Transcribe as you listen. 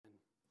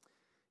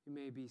You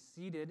may be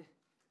seated.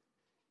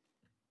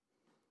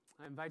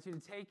 I invite you to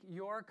take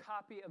your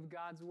copy of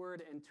God's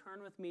Word and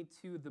turn with me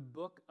to the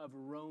book of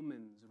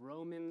Romans.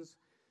 Romans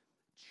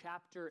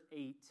chapter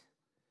 8.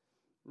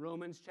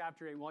 Romans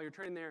chapter 8. While you're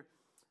turning there,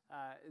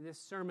 this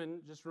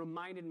sermon just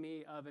reminded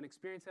me of an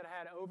experience that I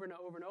had over and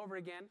over and over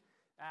again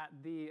at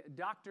the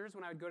doctor's.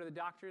 When I would go to the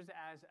doctor's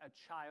as a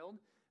child,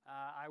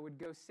 I would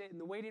go sit in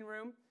the waiting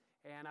room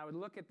and I would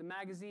look at the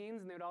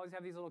magazines, and they would always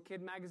have these little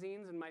kid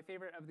magazines, and my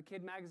favorite of the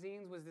kid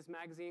magazines was this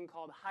magazine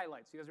called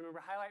Highlights. You guys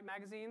remember Highlight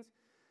magazines?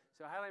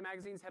 So Highlight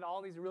magazines had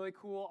all these really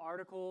cool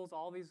articles,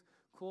 all these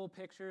cool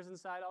pictures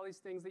inside, all these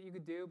things that you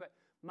could do. But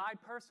my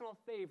personal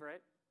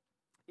favorite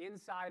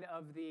inside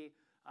of the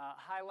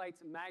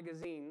Highlights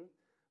magazine,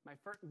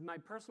 my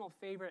personal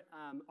favorite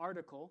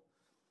article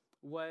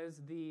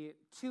was the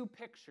two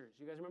pictures.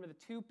 You guys remember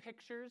the two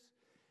pictures?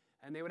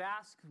 And they would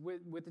ask,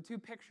 with the two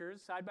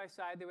pictures side by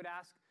side, they would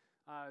ask,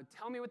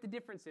 tell me what the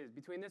difference is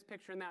between this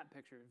picture and that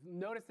picture.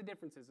 Notice the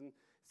differences. And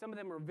some of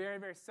them were very,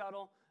 very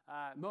subtle.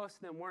 Most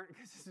of them weren't,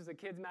 because this was a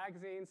kid's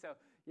magazine. So,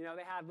 you know,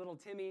 they had little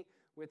Timmy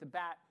with a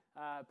bat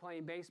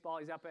playing baseball.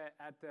 He's up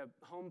at the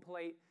home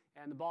plate,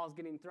 and the ball's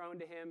getting thrown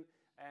to him.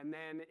 And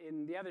then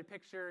in the other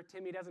picture,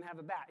 Timmy doesn't have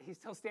a bat. He's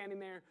still standing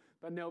there,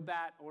 but no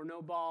bat or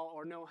no ball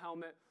or no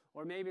helmet.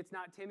 Or maybe it's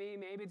not Timmy,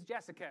 maybe it's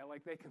Jessica.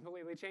 Like, they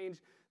completely changed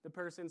the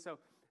person. So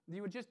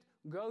you would just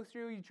go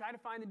through, you try to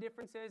find the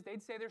differences.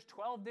 They'd say there's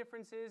 12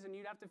 differences, and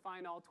you'd have to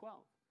find all 12.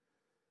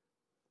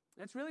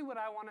 That's really what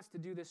I want us to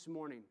do this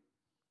morning.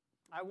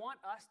 I want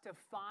us to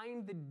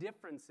find the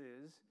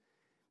differences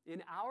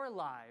in our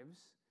lives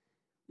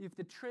if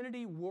the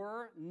Trinity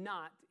were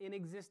not in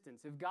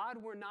existence. If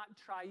God were not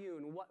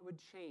triune, what would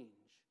change?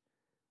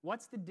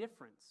 What's the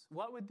difference?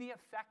 What would the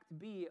effect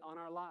be on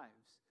our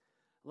lives?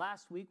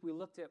 Last week, we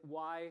looked at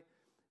why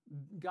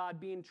God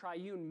being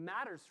triune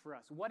matters for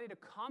us, what it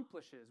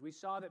accomplishes. We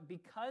saw that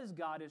because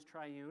God is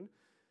triune,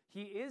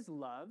 He is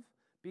love.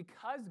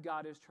 Because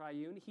God is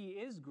triune, He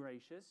is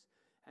gracious.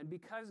 And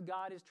because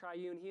God is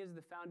triune, He is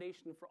the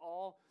foundation for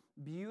all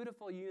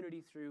beautiful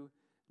unity through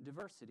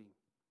diversity.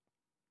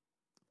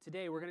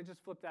 Today, we're going to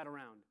just flip that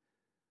around.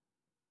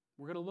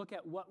 We're going to look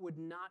at what would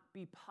not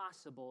be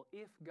possible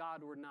if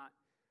God were not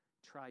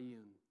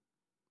triune.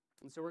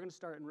 And so we're going to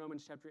start in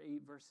Romans chapter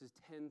 8, verses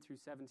 10 through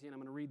 17. I'm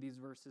going to read these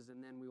verses,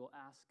 and then we will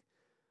ask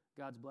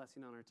God's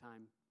blessing on our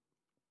time.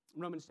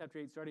 Romans chapter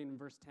 8, starting in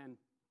verse 10.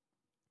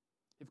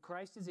 If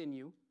Christ is in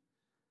you,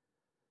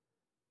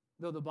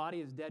 though the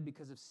body is dead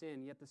because of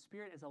sin, yet the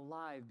Spirit is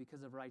alive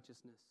because of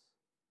righteousness.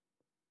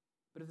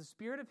 But if the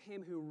Spirit of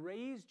Him who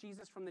raised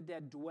Jesus from the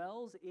dead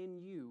dwells in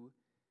you,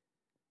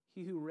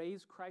 He who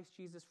raised Christ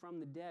Jesus from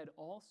the dead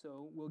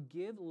also will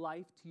give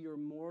life to your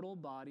mortal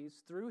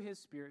bodies through His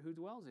Spirit who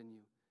dwells in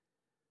you.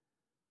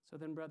 So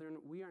then, brethren,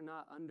 we are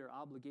not under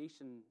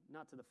obligation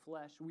not to the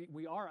flesh.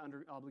 We are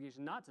under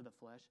obligation not to the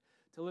flesh,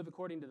 to live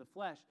according to the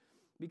flesh.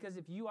 Because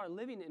if you are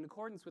living in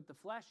accordance with the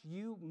flesh,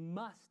 you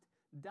must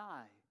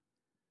die.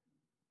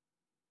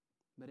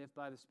 But if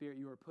by the Spirit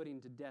you are putting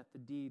to death the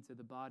deeds of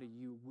the body,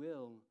 you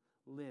will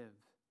live.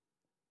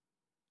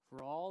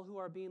 For all who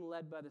are being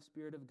led by the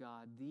Spirit of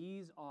God,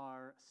 these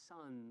are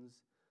sons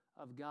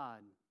of God.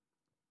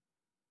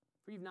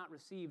 For you've not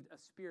received a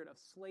spirit of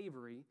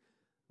slavery,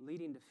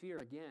 leading to fear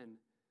again,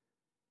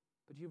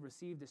 but you've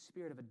received a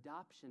spirit of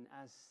adoption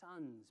as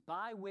sons,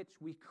 by which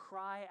we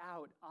cry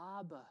out,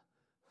 Abba,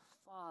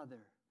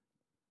 Father.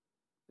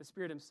 The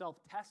Spirit Himself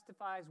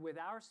testifies with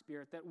our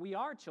spirit that we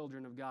are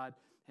children of God,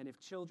 and if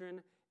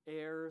children,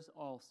 heirs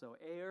also,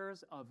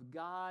 heirs of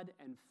God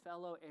and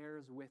fellow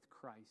heirs with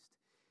Christ,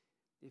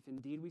 if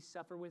indeed we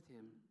suffer with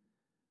Him,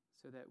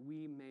 so that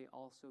we may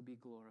also be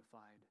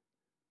glorified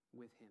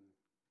with Him.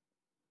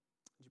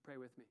 Would you pray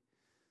with me?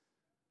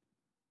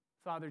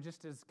 Father,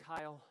 just as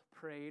Kyle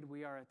prayed,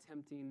 we are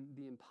attempting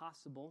the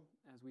impossible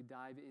as we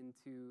dive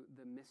into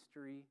the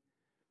mystery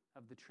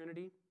of the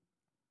Trinity.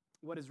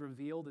 What is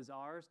revealed is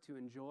ours to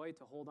enjoy,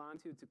 to hold on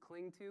to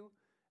cling to,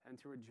 and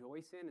to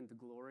rejoice in and to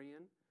glory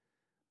in.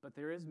 But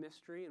there is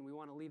mystery, and we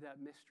want to leave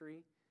that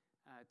mystery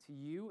to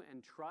you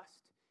and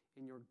trust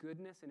in your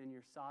goodness and in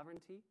your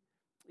sovereignty.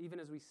 Even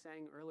as we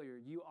sang earlier,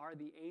 you are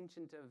the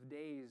Ancient of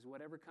Days,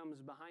 whatever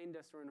comes behind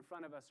us or in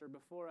front of us or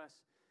before us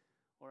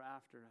or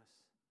after us.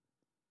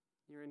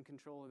 You're in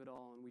control of it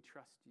all, and we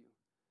trust you.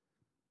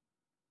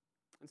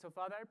 And so,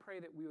 Father, I pray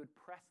that we would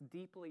press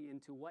deeply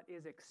into what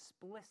is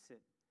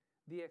explicit,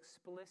 the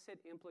explicit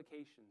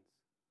implications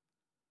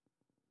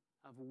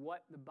of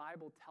what the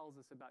Bible tells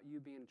us about you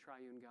being a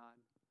triune God.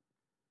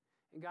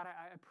 And God,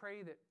 I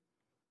pray that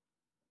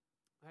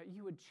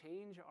you would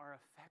change our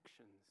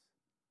affections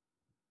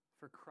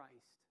for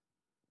Christ.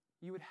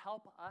 You would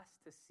help us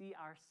to see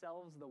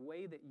ourselves the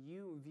way that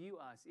you view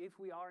us, if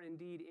we are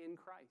indeed in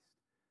Christ.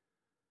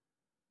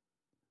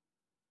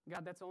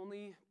 God, that's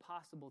only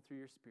possible through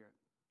your Spirit.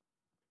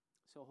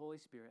 So, Holy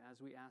Spirit, as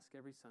we ask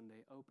every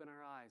Sunday, open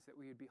our eyes that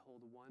we would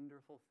behold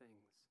wonderful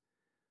things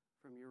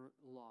from your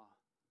law.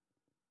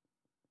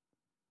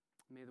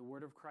 May the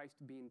word of Christ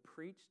being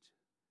preached,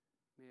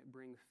 may it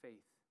bring faith.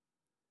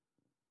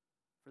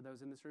 for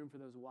those in this room, for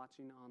those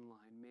watching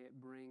online. May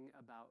it bring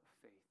about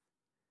faith.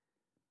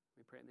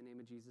 We pray in the name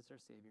of Jesus, our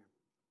Savior.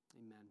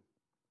 Amen.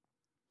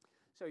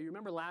 So you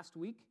remember last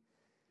week,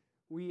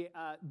 we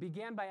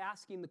began by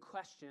asking the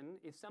question,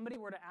 if somebody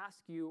were to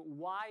ask you,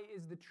 why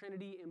is the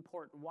Trinity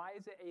important? Why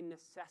is it a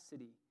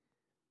necessity?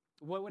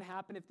 What would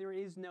happen if there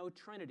is no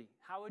Trinity?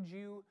 How would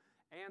you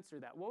answer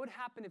that? What would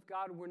happen if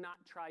God were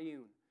not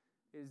triune?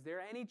 Is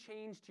there any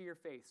change to your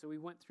faith? So we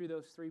went through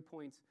those 3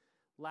 points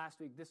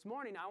last week. This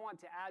morning, I want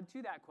to add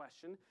to that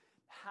question,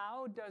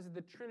 how does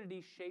the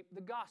Trinity shape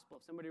the gospel?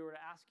 If somebody were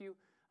to ask you,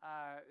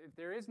 if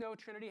there is no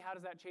Trinity, how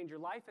does that change your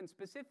life? And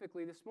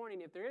specifically this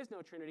morning, if there is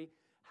no Trinity,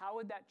 how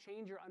would that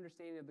change your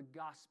understanding of the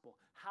gospel?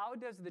 How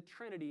does the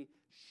Trinity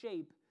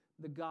shape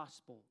the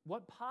gospel?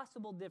 What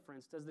possible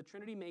difference does the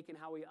Trinity make in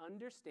how we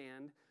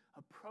understand,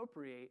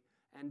 appropriate,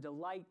 and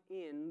delight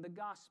in the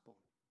gospel?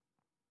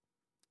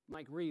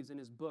 Mike Reeves, in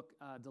his book,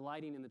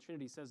 Delighting in the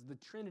Trinity, says the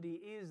Trinity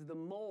is the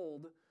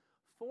mold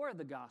for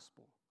the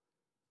gospel.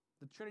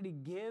 The Trinity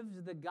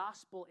gives the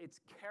gospel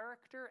its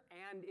character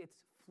and its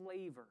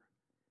flavor.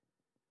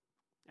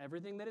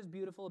 Everything that is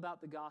beautiful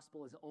about the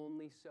gospel is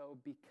only so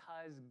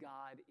because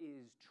God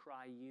is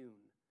triune.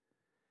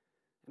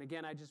 And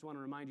again, I just want to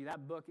remind you,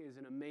 that book is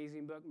an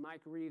amazing book.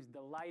 Mike Reeves,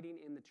 Delighting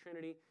in the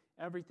Trinity.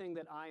 Everything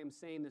that I am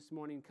saying this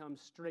morning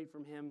comes straight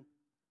from him.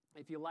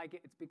 If you like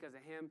it, it's because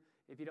of him.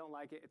 If you don't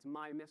like it, it's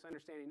my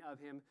misunderstanding of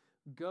him.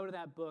 Go to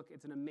that book.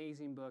 It's an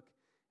amazing book.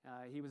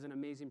 He was an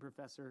amazing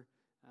professor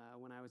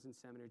when I was in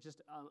seminary.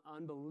 Just an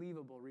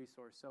unbelievable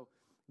resource. So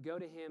go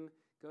to him,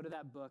 go to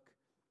that book,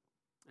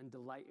 and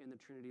delight in the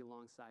Trinity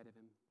alongside of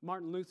him.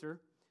 Martin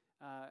Luther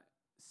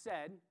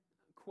said,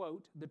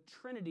 quote, "The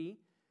Trinity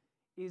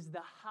is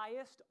the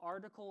highest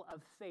article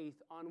of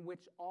faith on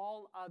which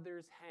all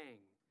others hang."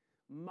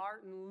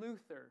 Martin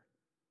Luther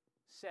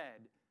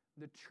said,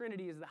 the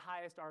Trinity is the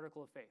highest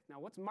article of faith. Now,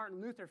 what's Martin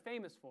Luther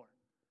famous for?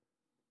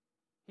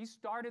 He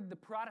started the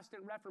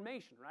Protestant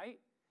Reformation, right?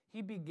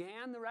 He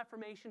began the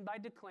Reformation by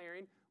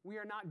declaring we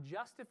are not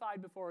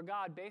justified before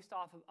God based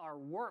off of our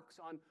works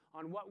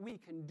on what we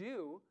can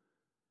do.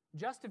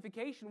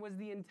 Justification was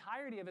the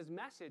entirety of his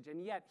message,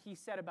 and yet he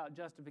said about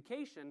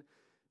justification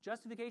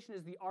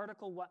is the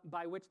article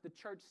by which the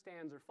church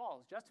stands or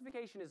falls.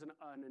 Justification is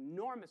an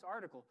enormous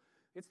article.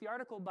 It's the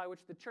article by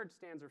which the church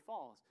stands or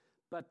falls.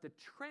 But the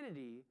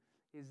Trinity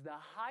is the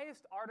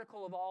highest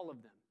article of all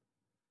of them,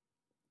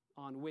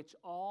 on which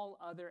all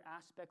other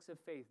aspects of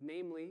faith,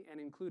 namely and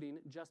including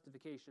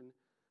justification,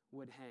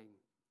 would hang.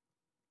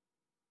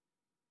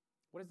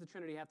 What does the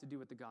Trinity have to do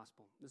with the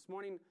gospel? This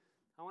morning,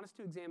 I want us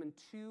to examine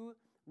two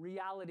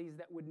realities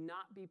that would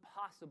not be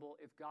possible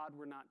if God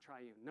were not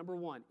triune. Number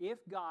one, if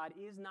God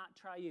is not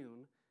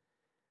triune,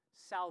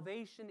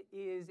 salvation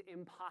is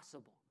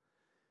impossible.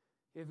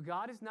 If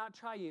God is not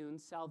triune,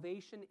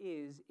 salvation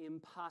is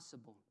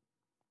impossible.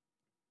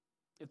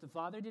 If the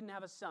Father didn't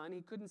have a Son,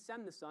 he couldn't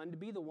send the Son to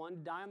be the one to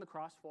die on the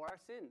cross for our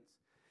sins.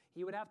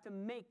 He would have to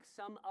make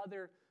some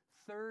other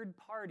third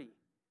party.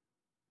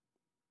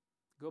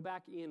 Go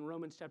back in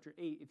Romans chapter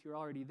 8, if you're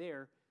already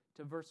there,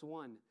 to verse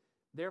 1.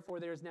 "Therefore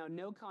there is now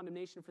no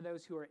condemnation for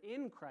those who are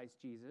in Christ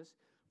Jesus,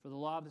 for the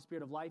law of the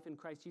Spirit of life in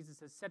Christ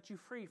Jesus has set you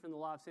free from the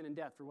law of sin and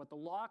death. For what the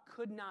law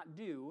could not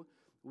do,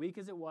 weak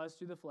as it was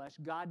through the flesh,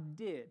 God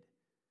did."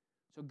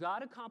 So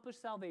God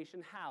accomplished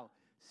salvation how?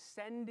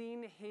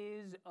 Sending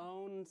his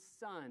own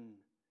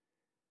Son.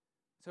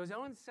 So his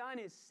own Son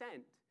is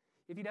sent.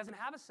 If he doesn't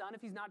have a Son,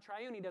 if he's not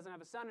triune, he doesn't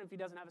have a Son. And if he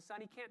doesn't have a Son,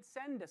 he can't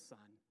send a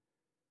Son.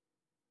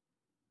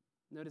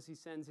 Notice he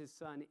sends his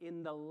Son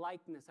in the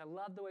likeness. I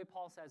love the way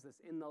Paul says this.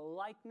 In the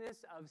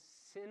likeness of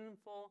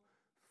sinful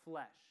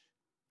flesh.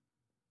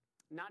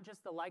 Not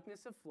just the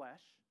likeness of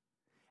flesh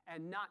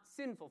and not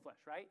sinful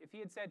flesh, right? If he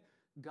had said,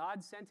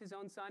 God sent his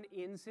own Son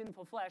in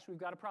sinful flesh, we've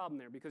got a problem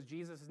there because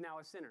Jesus is now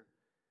a sinner.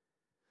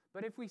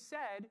 But if we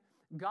said,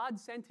 God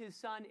sent his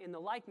Son in the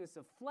likeness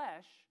of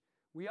flesh,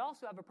 we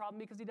also have a problem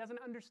because he doesn't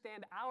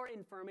understand our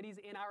infirmities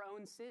in our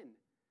own sin.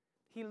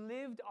 He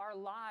lived our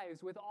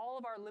lives with all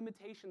of our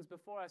limitations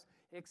before us,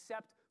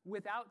 except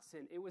without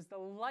sin. It was the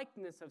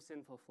likeness of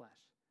sinful flesh.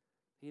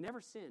 He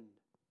never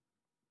sinned,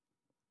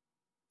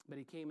 but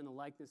he came in the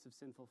likeness of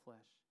sinful flesh.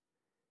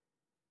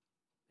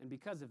 And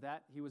because of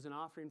that, he was an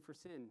offering for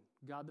sin.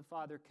 God the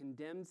Father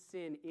condemned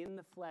sin in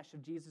the flesh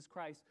of Jesus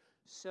Christ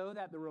so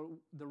that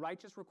the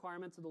righteous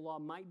requirements of the law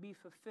might be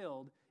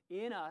fulfilled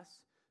in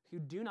us who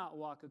do not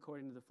walk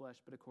according to the flesh,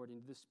 but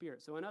according to the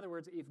Spirit. So in other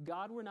words, if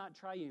God were not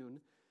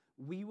triune,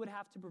 we would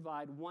have to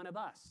provide one of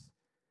us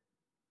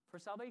for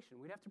salvation.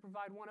 We'd have to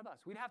provide one of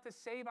us. We'd have to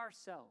save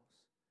ourselves.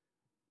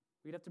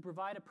 We'd have to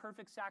provide a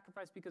perfect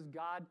sacrifice because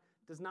God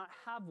does not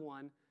have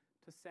one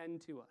to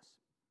send to us.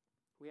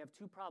 We have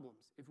two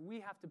problems. If we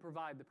have to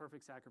provide the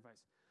perfect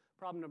sacrifice,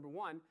 problem number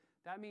one,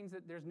 that means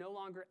that there's no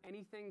longer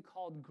anything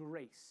called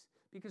grace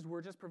because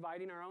we're just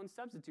providing our own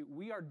substitute.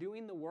 We are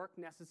doing the work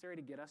necessary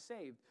to get us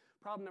saved.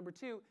 Problem number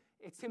two,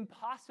 it's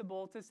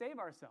impossible to save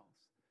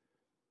ourselves.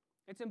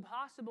 It's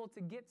impossible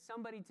to get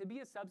somebody to be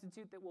a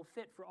substitute that will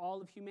fit for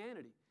all of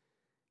humanity.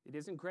 It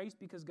isn't grace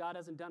because God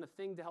hasn't done a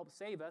thing to help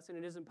save us, and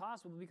it isn't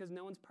possible because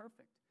no one's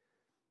perfect.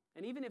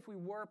 And even if we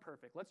were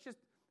perfect, let's just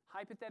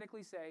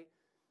hypothetically say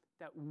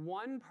that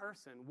one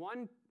person,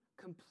 one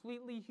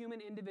completely human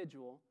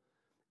individual,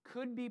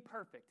 could be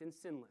perfect and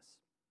sinless.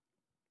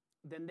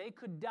 Then they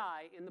could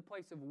die in the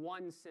place of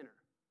one sinner.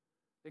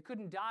 They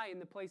couldn't die in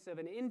the place of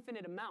an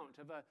infinite amount,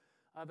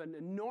 of an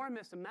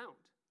enormous amount,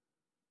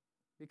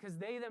 because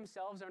they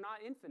themselves are not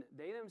infinite.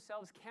 They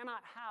themselves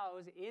cannot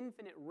house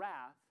infinite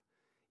wrath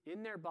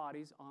in their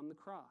bodies on the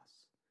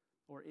cross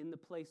or in the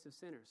place of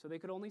sinners. So they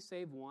could only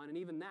save one, and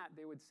even that,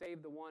 they would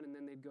save the one, and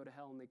then they'd go to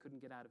hell, and they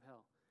couldn't get out of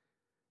hell.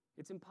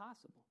 It's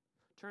impossible.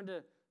 Turn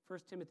to 1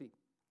 Timothy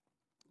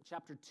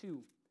chapter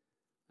 2.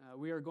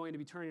 We are going to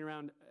be turning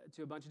around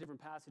to a bunch of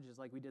different passages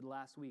like we did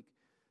last week.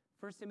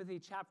 1 Timothy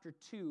chapter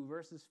 2,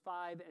 verses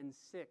 5 and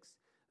 6.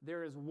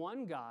 There is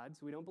one God,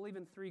 so we don't believe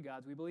in three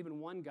gods. We believe in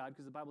one God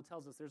because the Bible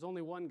tells us there's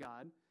only one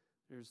God.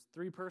 There's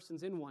three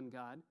persons in one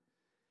God.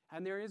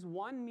 And there is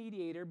one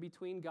mediator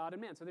between God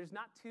and man. So there's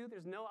not two.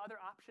 There's no other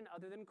option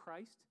other than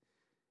Christ.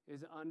 It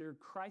is under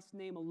Christ's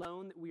name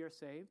alone that we are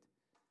saved.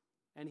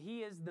 And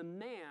he is the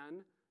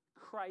man,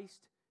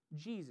 Christ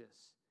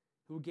Jesus,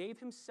 who gave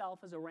himself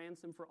as a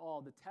ransom for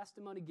all, the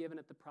testimony given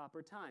at the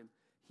proper time.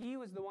 He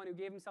was the one who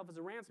gave himself as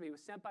a ransom. He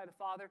was sent by the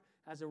Father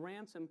as a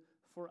ransom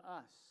for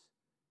us.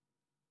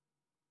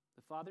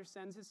 The Father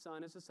sends his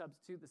Son as a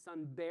substitute. The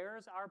Son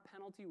bears our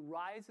penalty,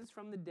 rises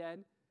from the dead,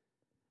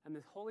 and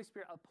the Holy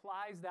Spirit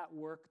applies that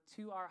work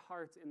to our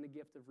hearts in the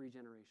gift of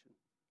regeneration.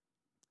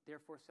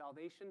 Therefore,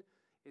 salvation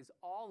is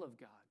all of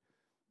God.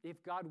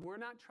 If God were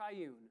not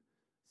triune,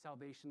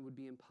 salvation would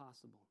be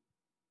impossible.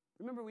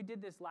 Remember, we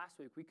did this last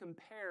week. We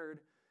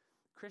compared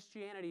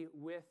Christianity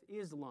with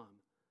Islam.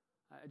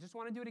 I just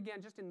want to do it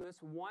again just in this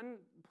one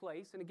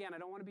place. And again, I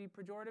don't want to be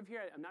pejorative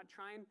here. I'm not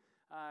trying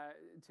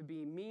to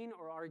be mean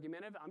or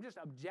argumentative. I'm just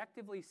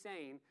objectively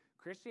saying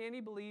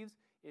Christianity believes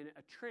in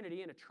a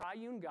Trinity, in a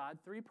triune God,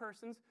 three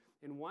persons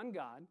in one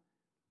God.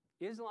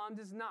 Islam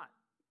does not.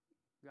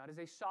 God is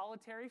a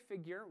solitary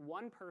figure,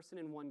 one person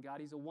in one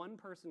God. He's a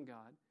one-person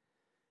God.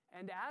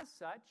 And as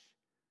such,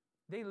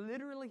 they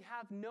literally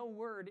have no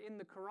word in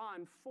the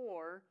Quran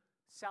for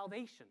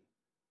salvation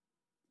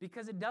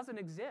because it doesn't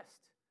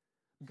exist.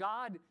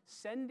 God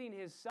sending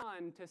his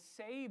Son to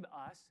save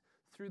us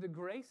through the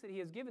grace that he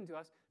has given to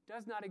us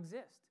does not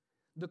exist.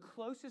 The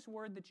closest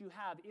word that you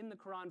have in the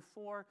Quran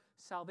for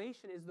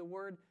salvation is the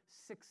word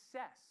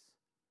success.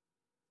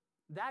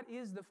 That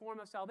is the form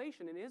of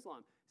salvation in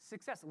Islam.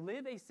 Success.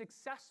 Live a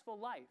successful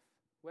life,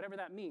 whatever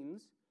that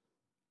means.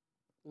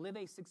 Live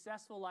a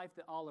successful life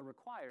that Allah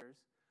requires,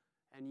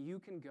 and you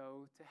can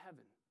go to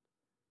heaven.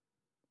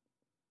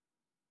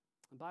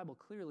 The Bible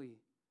clearly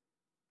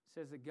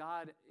says that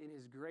God, in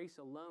his grace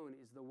alone,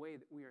 is the way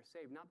that we are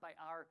saved, not by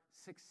our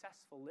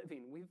successful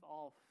living. We've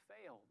all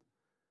failed.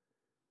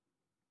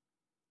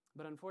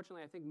 But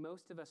unfortunately, I think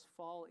most of us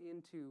fall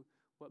into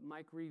what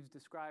Mike Reeves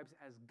describes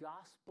as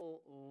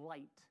gospel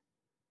light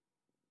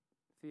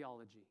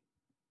theology.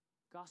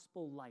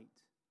 Gospel light.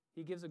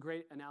 He gives a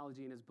great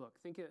analogy in his book.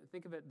 Think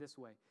of it this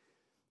way.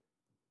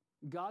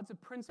 God's a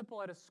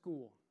principal at a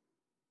school.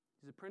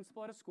 He's a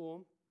principal at a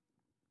school.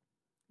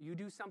 You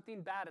do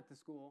something bad at the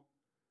school.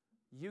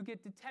 You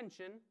get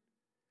detention.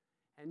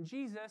 And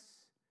Jesus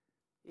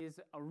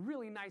is a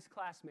really nice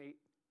classmate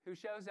who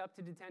shows up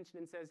to detention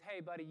and says,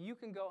 hey, buddy, you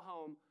can go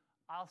home.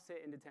 I'll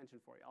sit in detention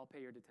for you. I'll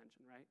pay your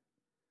detention, right?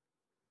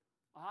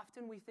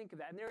 Often we think of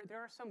that. And there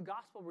are some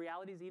gospel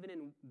realities even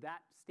in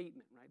that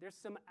statement, right? There's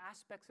some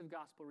aspects of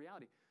gospel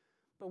reality.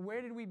 But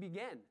where did we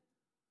begin?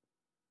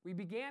 We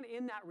began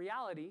in that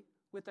reality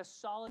with a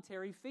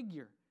solitary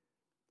figure.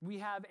 We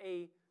have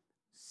a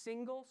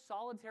single,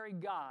 solitary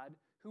God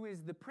who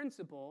is the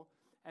principal,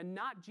 and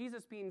not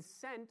Jesus being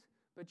sent,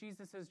 but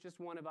Jesus as just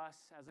one of us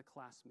as a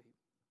classmate.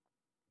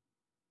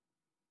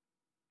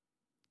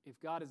 If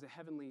God is a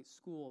heavenly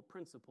school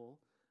principal,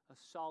 a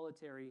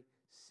solitary,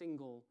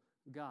 single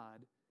God,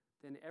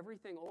 then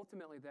everything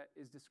ultimately that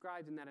is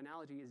described in that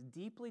analogy is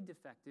deeply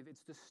defective. It's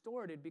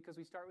distorted because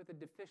we start with a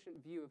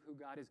deficient view of who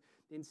God is.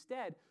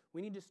 Instead,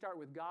 we need to start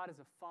with God as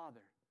a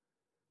father.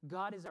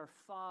 God is our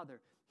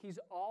Father. He's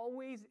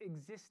always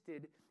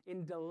existed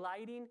in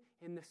delighting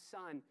in the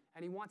Son,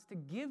 and he wants to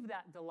give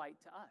that delight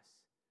to us.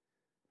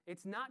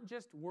 It's not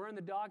just we're in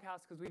the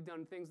doghouse because we've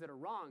done things that are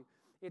wrong.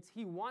 It's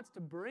he wants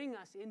to bring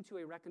us into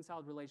a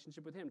reconciled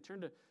relationship with him.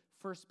 Turn to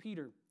 1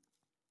 Peter.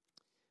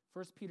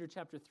 1 Peter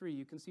chapter 3.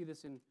 You can see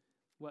this in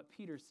what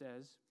Peter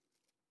says.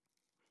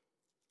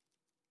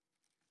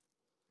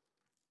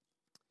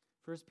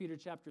 1 Peter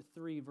chapter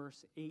 3,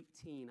 verse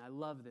 18. I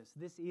love this.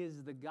 This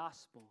is the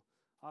gospel.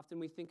 Often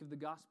we think of the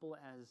gospel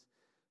as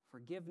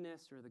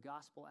forgiveness or the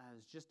gospel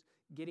as just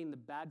getting the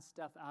bad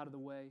stuff out of the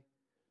way.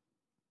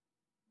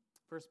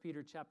 1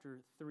 Peter chapter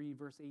 3,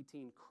 verse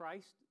 18.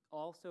 Christ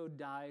also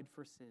died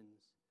for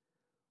sins,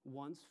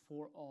 once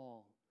for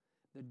all,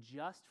 the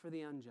just for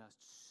the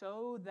unjust,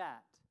 so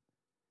that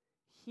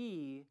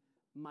he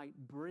might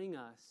bring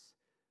us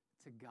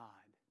to God.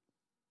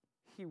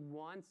 He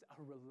wants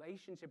a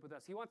relationship with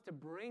us. He wants to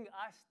bring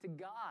us to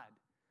God.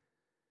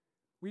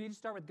 We need to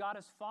start with God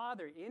as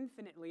Father,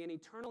 infinitely and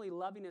eternally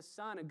loving His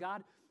Son, a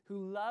God who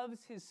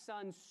loves His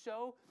Son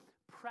so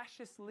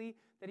preciously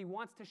that He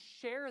wants to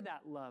share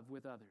that love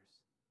with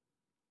others.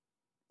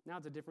 Now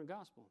it's a different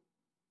gospel.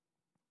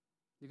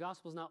 The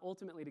gospel is not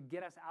ultimately to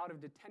get us out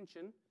of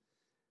detention,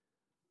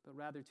 but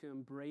rather to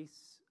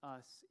embrace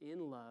us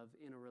in love,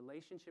 in a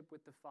relationship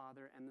with the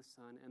Father and the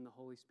Son and the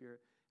Holy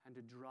Spirit, and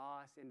to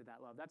draw us into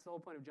that love. That's the whole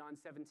point of John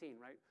 17,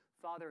 right?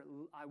 Father,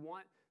 I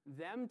want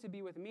them to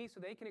be with me so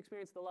they can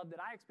experience the love that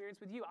I experience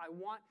with you. I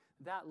want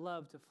that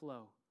love to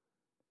flow.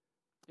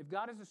 If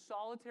God is a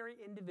solitary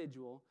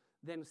individual,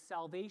 then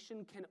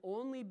salvation can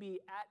only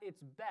be at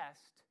its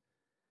best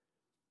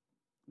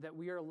that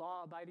we are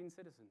law-abiding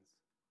citizens,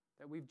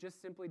 that we've just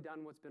simply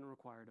done what's been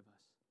required of us.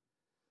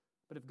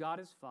 But if God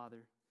is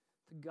Father,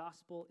 the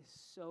gospel is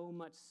so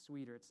much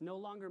sweeter. It's no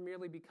longer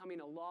merely becoming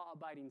a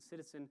law-abiding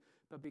citizen,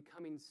 but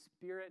becoming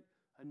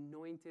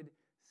Spirit-anointed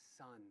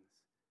sons.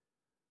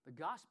 The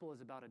gospel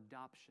is about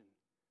adoption.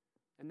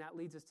 And that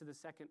leads us to the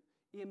second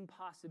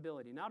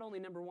impossibility. Not only,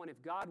 number one,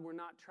 if God were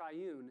not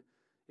triune,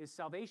 is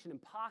salvation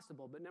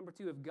impossible, but number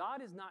two, if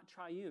God is not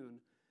triune,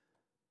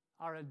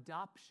 our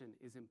adoption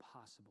is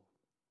impossible.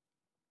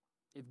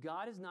 If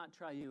God is not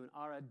triune,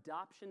 our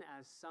adoption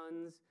as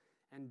sons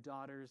and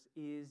daughters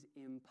is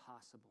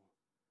impossible.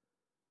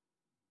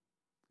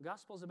 The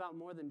gospel is about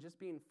more than just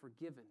being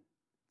forgiven.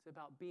 It's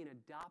about being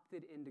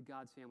adopted into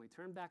God's family.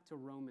 Turn back to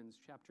Romans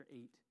chapter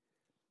 8.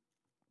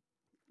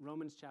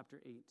 Romans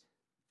chapter 8.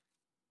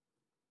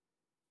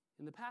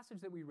 In the passage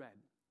that we read,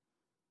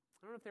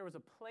 I don't know if there was a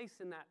place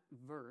in that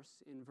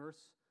verse, in verse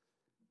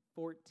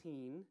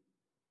 14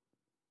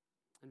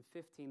 and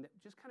 15, that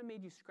just kind of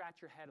made you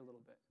scratch your head a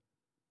little bit.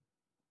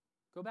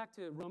 Go back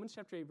to Romans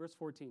chapter 8, verse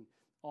 14.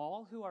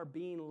 All who are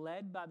being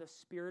led by the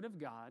Spirit of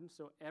God,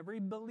 so every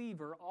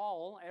believer,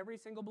 every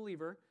single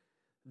believer,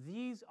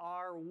 these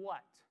are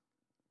what?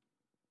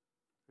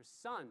 They're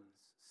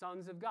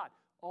sons of God.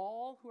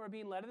 All who are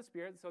being led of the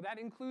Spirit, so that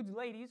includes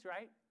ladies,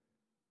 right?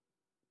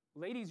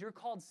 Ladies, you're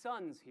called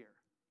sons here.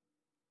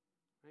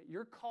 Right?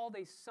 You're called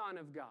a son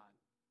of God.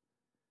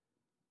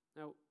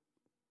 Now,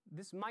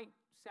 this might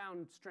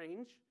sound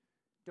strange.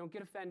 Don't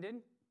get offended.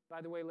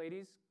 By the way,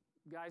 ladies,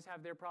 guys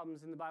have their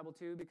problems in the Bible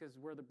too because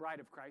we're the bride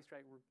of Christ,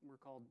 right? We're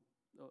called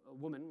a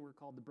woman. We're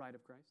called the bride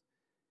of Christ.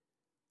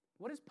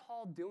 What is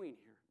Paul doing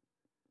here?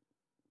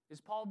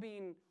 Is Paul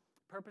being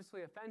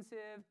purposely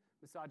offensive,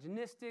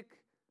 misogynistic?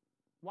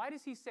 Why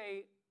does he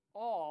say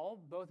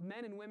all, both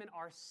men and women,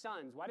 are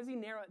sons? Why does he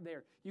narrow it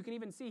there? You can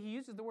even see he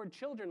uses the word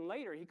children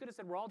later. He could have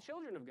said we're all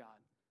children of God.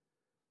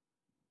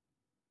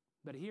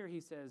 But here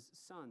he says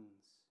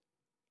sons.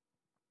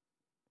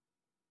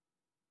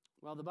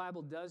 While the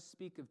Bible does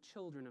speak of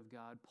children of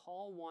God,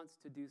 Paul wants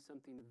to do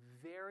something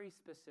very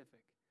specific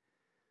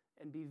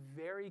and be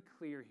very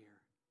clear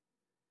here.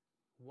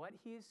 What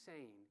he is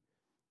saying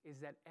is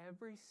that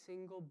every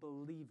single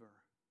believer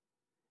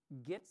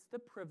gets the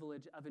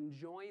privilege of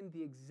enjoying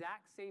the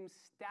exact same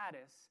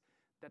status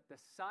that the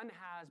Son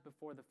has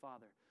before the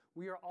Father.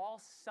 We are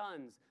all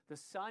sons. The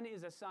Son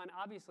is a son.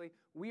 Obviously,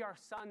 we are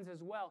sons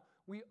as well.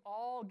 We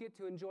all get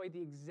to enjoy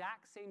the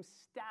exact same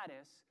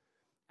status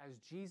as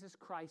Jesus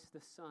Christ the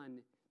Son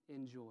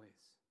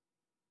enjoys.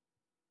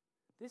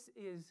 This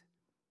is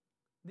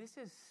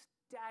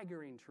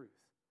staggering truth.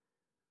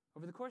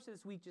 Over the course of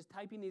this week, just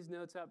typing these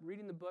notes up,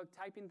 reading the book,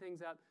 typing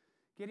things up,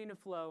 getting a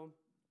flow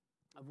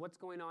of what's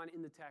going on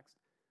in the text,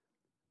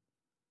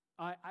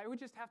 I would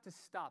just have to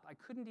stop. I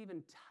couldn't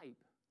even type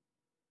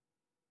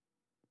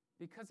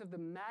because of the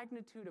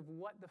magnitude of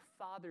what the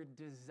Father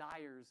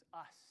desires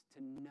us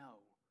to know.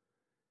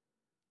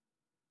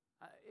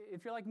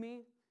 If you're like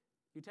me,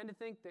 you tend to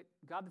think that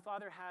God the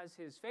Father has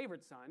his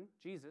favorite son,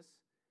 Jesus,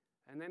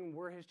 and then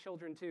we're his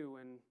children too,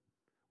 and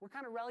we're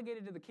kind of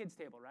relegated to the kids'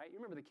 table, right? You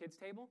remember the kids'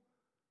 table?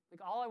 Like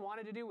all I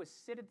wanted to do was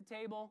sit at the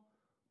table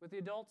with the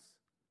adults,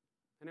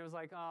 and it was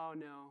like, oh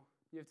no,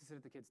 you have to sit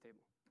at the kids' table,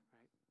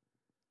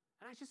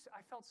 right? And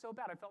I felt so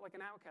bad. I felt like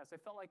an outcast. I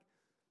felt like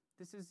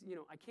this is,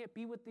 I can't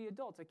be with the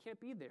adults. I can't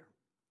be there.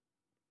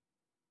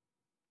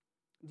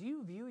 Do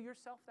you view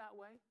yourself that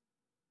way?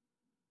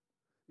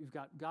 You've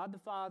got God the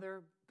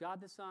Father, God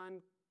the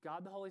Son,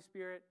 God the Holy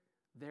Spirit.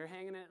 They're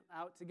hanging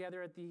out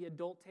together at the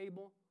adult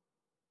table.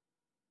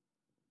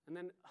 And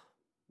then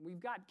we've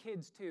got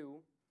kids too.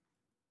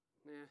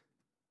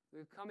 They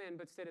come in,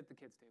 but sit at the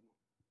kids' table.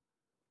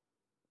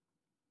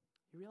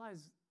 You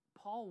realize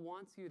Paul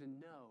wants you to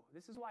know.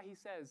 This is why he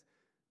says,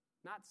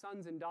 not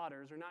sons and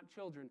daughters, or not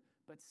children,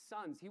 but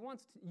sons. He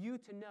wants you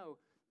to know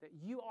that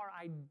you are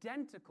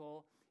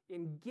identical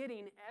in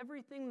getting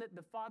everything that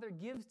the Father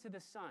gives to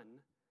the Son.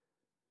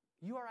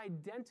 You are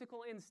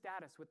identical in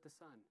status with the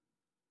Son.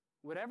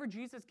 Whatever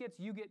Jesus gets,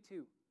 you get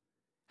too.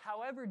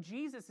 However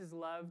Jesus is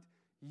loved,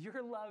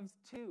 you're loved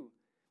too.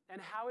 And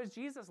how is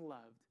Jesus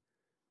loved?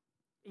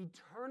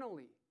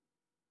 Eternally,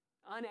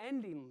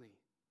 unendingly,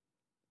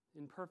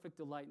 in perfect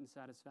delight and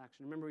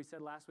satisfaction. Remember we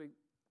said last week,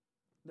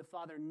 the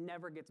Father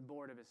never gets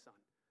bored of his Son.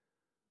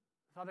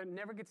 The Father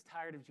never gets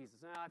tired of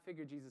Jesus. I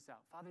figured Jesus out.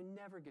 Father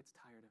never gets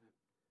tired of him.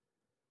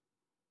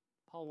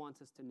 Paul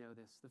wants us to know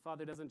this. The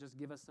Father doesn't just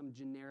give us some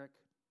generic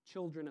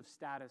children of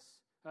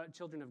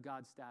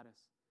God status.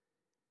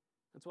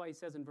 That's why he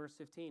says in verse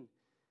 15,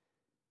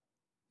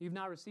 you've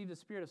not received a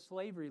spirit of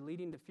slavery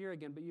leading to fear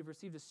again, but you've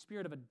received a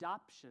spirit of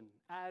adoption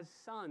as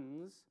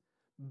sons,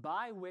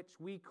 by which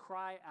we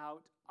cry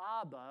out,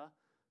 Abba,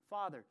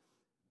 Father.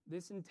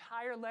 This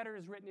entire letter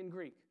is written in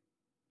Greek.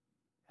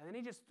 And then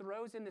he just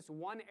throws in this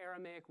one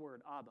Aramaic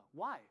word, Abba.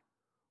 Why?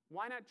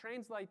 Why not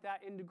translate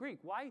that into Greek?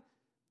 Why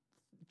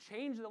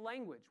change the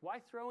language? Why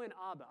throw in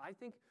Abba? I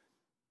think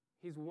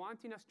he's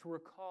wanting us to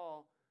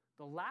recall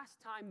the last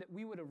time that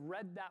we would have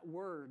read that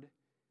word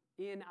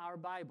in our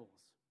Bibles.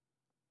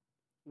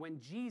 When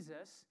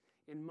Jesus,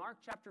 in Mark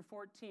chapter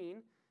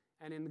 14,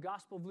 and in the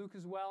Gospel of Luke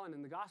as well, and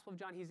in the Gospel of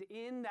John, he's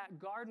in that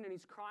garden and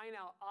he's crying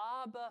out,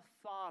 Abba,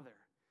 Father.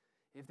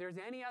 If there's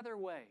any other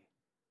way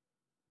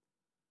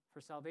for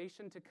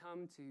salvation to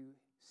come to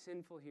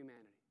sinful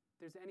humanity, if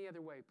there's any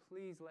other way,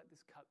 please let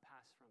this cup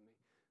pass from me,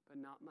 but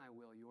not my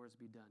will, yours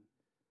be done.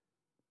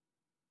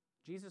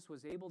 Jesus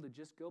was able to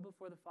just go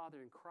before the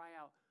Father and cry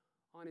out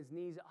on his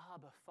knees,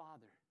 Abba,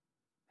 Father.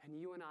 And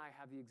you and I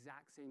have the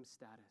exact same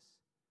status.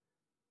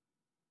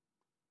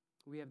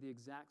 We have the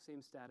exact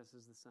same status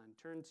as the Son.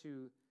 Turn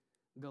to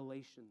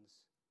Galatians.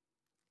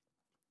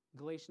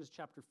 Galatians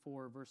chapter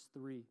 4, verse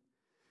 3.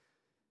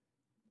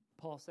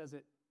 Paul says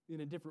it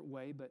in a different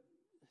way, but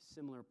a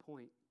similar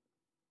point.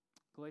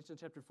 Galatians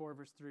chapter 4,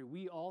 verse 3.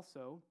 We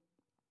also,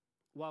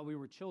 while we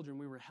were children,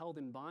 we were held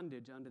in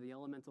bondage under the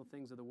elemental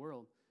things of the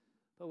world.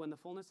 But when the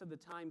fullness of the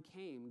time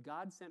came,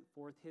 God sent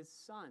forth his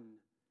Son.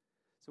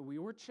 So we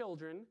were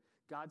children.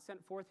 God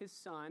sent forth his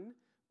Son,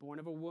 born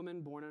of a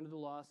woman, born under the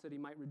law, so that he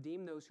might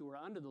redeem those who were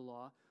under the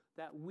law,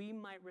 that we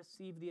might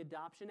receive the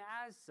adoption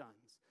as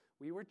sons.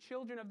 We were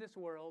children of this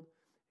world.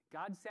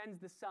 God sends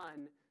the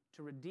Son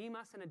to redeem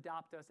us and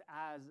adopt us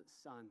as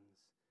sons.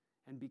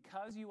 And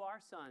because you are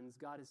sons,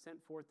 God has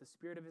sent forth the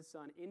Spirit of his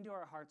Son into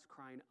our hearts,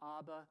 crying,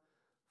 Abba,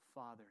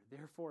 Father.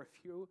 Therefore,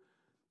 if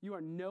you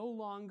are no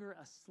longer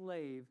a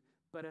slave,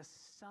 but a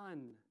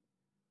son.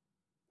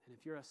 And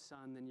if you're a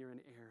son, then you're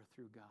an heir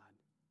through God.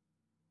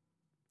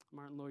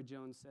 Martin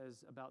Lloyd-Jones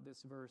says about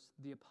this verse,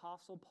 the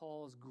Apostle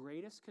Paul's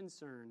greatest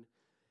concern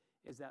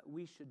is that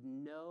we should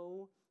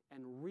know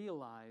and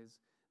realize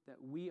that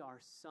we are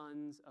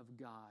sons of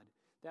God,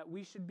 that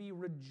we should be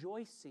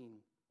rejoicing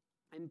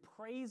and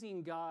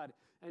praising God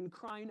and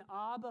crying,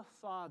 Abba,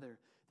 Father,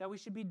 that we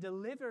should be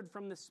delivered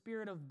from the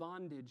spirit of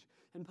bondage.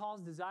 And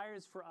Paul's desire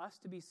is for us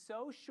to be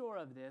so sure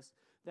of this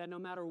that no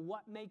matter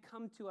what may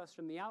come to us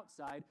from the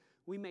outside,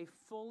 we may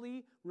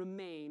fully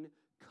remain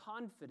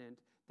confident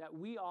that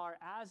we are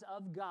as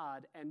of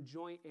God and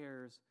joint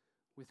heirs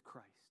with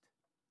Christ.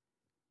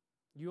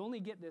 You only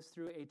get this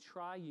through a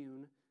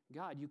triune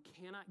God. You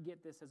cannot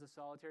get this as a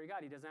solitary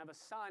God. He doesn't have a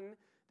son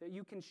that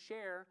you can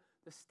share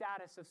the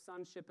status of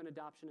sonship and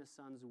adoption as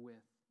sons with.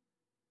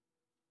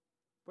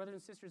 Brothers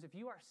and sisters, if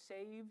you are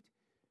saved,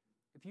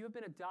 if you have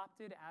been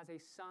adopted as a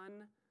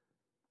son,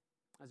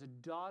 as a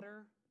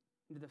daughter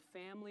into the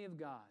family of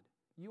God,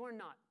 you are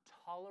not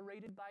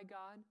tolerated by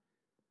God.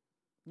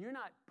 You're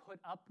not put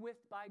up with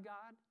by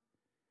God.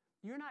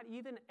 You're not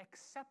even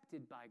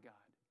accepted by God.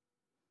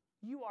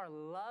 You are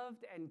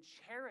loved and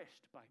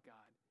cherished by God.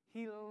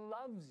 He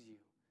loves you.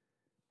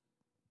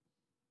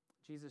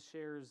 Jesus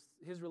shares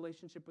his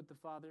relationship with the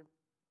Father,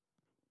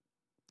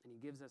 and he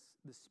gives us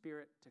the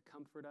Spirit to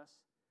comfort us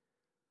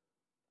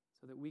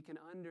so that we can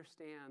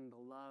understand the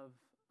love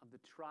of the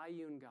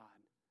triune God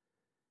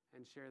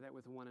and share that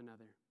with one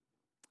another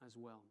as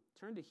well.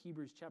 Turn to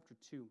Hebrews chapter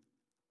 2.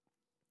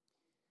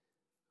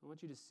 I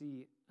want you to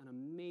see an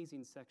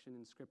amazing section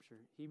in Scripture.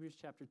 Hebrews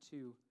chapter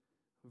 2,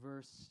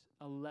 verse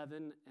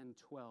 11 and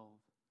 12.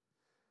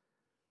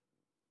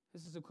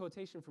 This is a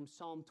quotation from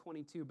Psalm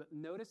 22, but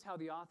notice how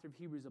the author of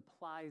Hebrews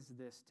applies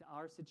this to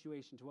our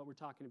situation, to what we're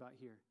talking about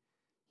here.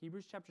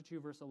 Hebrews chapter 2,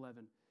 verse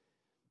 11.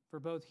 For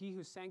both he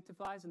who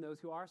sanctifies and those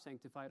who are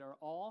sanctified are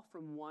all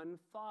from one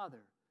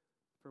Father,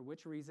 for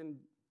which reason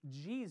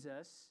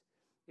Jesus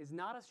is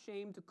not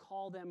ashamed to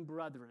call them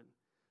brethren.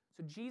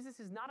 So Jesus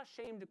is not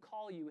ashamed to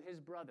call you his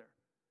brother.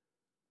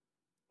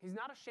 He's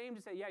not ashamed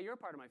to say, yeah, you're a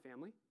part of my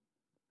family.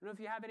 I don't know if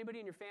you have anybody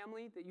in your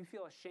family that you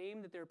feel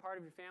ashamed that they're a part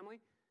of your family.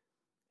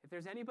 If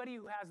there's anybody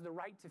who has the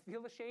right to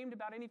feel ashamed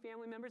about any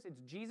family members,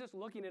 it's Jesus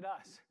looking at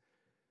us.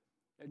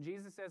 And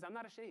Jesus says, I'm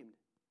not ashamed.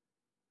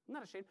 I'm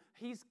not ashamed.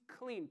 He's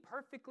clean,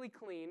 perfectly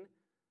clean,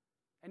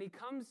 and he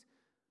comes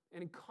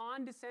and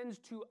condescends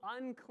to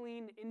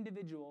unclean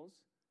individuals,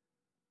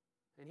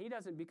 and he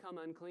doesn't become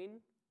unclean.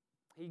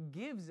 He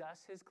gives us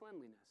his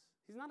cleanliness.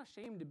 He's not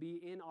ashamed to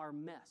be in our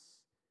mess.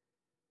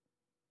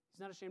 He's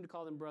not ashamed to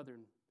call them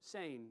brethren,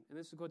 saying, and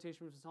this is a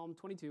quotation from Psalm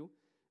 22,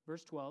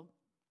 verse 12,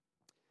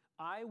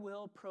 I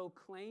will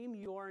proclaim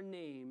your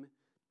name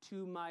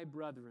to my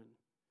brethren.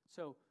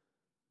 So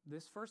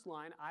this first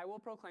line, I will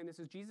proclaim, this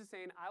is Jesus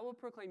saying, I will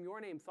proclaim your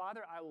name.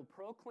 Father, I will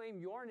proclaim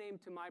your name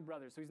to my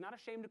brothers. So he's not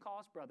ashamed to call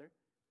us brother.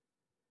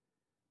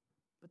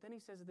 But then he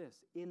says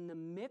this, in the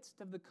midst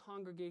of the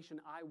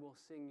congregation, I will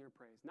sing your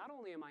praise. Not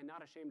only am I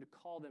not ashamed to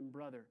call them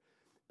brother,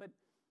 but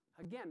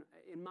again,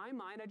 in my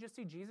mind, I just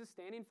see Jesus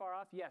standing far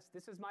off. Yes,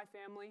 this is my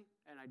family,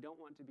 and I don't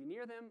want to be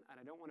near them, and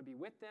I don't want to be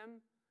with them.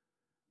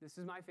 This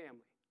is my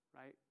family,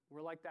 right?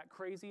 We're like that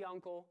crazy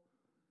uncle,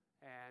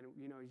 and,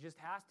 he just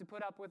has to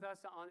put up with us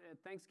at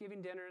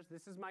Thanksgiving dinners.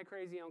 This is my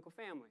crazy uncle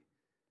family.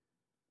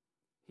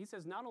 He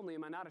says, not only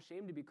am I not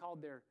ashamed to be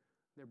called their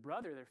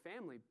brother, their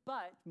family,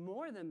 but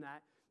more than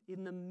that,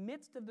 in the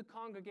midst of the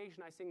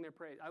congregation,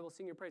 I will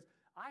sing your praise.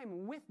 I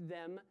am with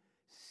them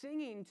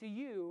singing to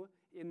you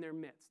in their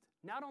midst.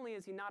 Not only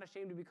is he not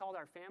ashamed to be called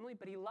our family,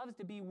 but he loves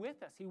to be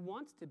with us. He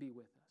wants to be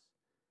with us.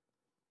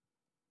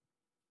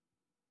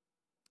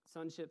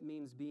 Sonship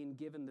means being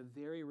given the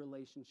very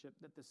relationship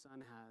that the Son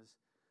has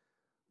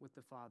with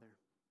the Father.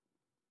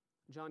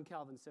 John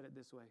Calvin said it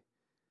this way.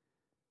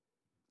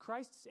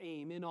 Christ's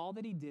aim in all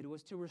that he did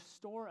was to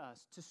restore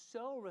us, to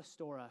so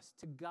restore us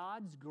to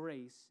God's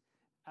grace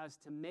as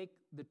to make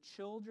the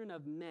children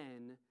of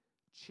men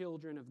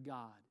children of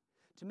God,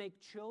 to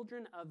make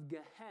children of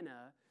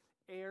Gehenna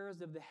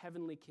heirs of the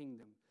heavenly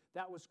kingdom.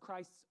 That was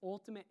Christ's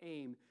ultimate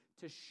aim,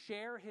 to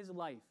share his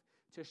life,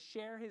 to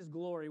share his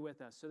glory with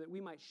us so that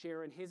we might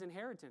share in his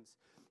inheritance,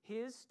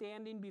 his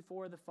standing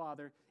before the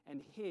Father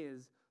and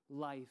his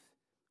life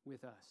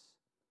with us.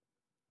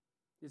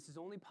 This is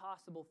only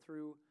possible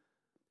through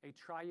a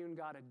triune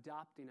God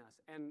adopting us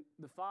and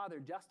the Father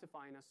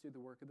justifying us through the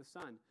work of the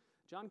Son.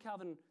 John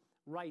Calvin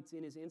writes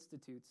in his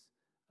Institutes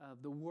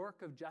of the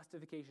work of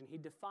justification. He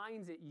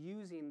defines it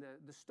using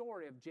the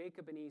story of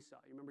Jacob and Esau.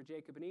 You remember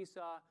Jacob and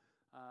Esau?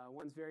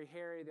 One's very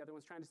hairy, the other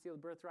one's trying to steal the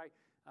birthright,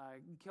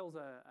 kills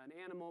an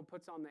animal,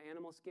 puts on the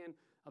animal skin.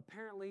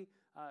 Apparently,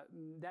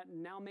 that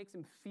now makes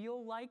him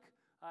feel like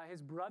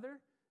his brother.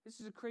 This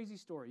is a crazy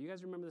story. You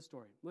guys remember the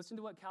story. Listen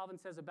to what Calvin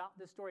says about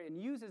this story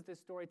and uses this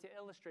story to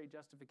illustrate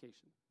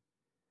justification.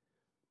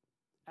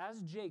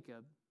 As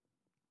Jacob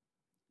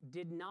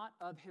did not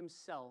of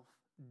himself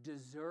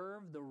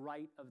deserve the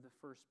right of the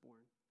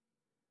firstborn,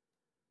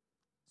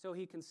 so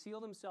he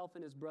concealed himself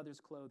in his brother's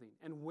clothing,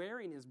 and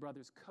wearing his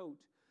brother's coat,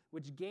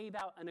 which gave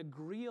out an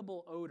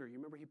agreeable odor. You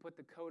remember he put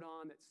the coat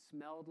on that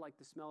smelled like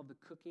the smell of the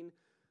cooking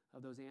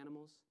of those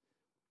animals?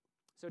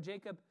 So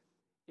Jacob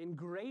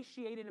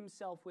ingratiated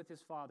himself with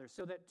his father,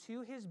 so that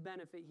to his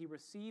benefit he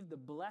received the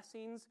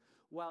blessings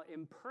while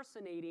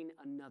impersonating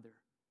another.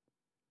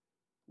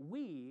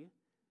 We,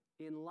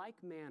 in like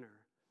manner,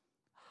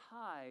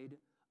 hide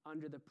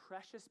under the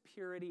precious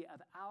purity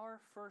of our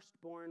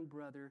firstborn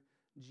brother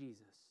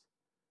Jesus,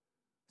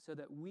 so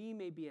that we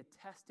may be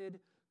attested,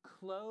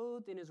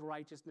 clothed in his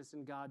righteousness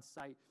in God's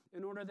sight,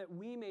 in order that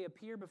we may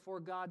appear before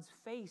God's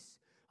face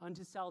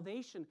unto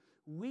salvation.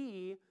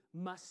 We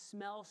must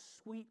smell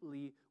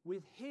sweetly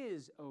with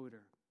his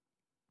odor.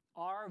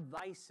 Our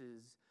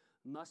vices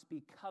must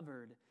be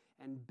covered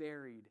and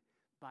buried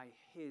by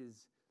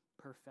his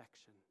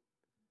perfection.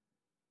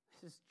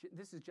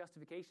 This is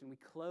justification. We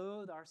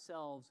clothe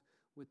ourselves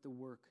with the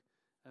work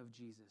of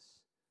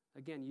Jesus.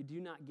 Again, you do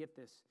not get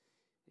this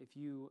if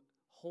you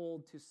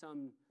hold to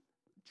some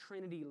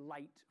Trinity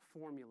light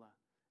formula.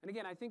 And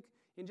again, I think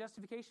in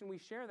justification we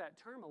share that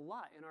term a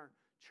lot in our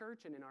church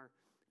and in our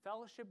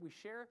fellowship. We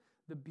share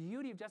the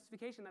beauty of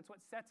justification. That's what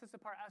sets us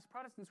apart. As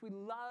Protestants, we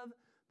love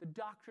the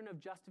doctrine of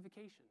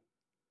justification.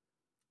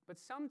 But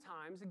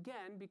sometimes,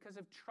 again, because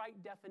of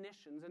trite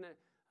definitions and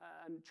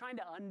trying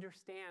to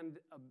understand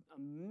a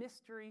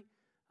mystery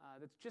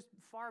that's just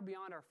far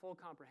beyond our full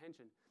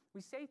comprehension,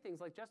 we say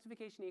things like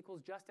justification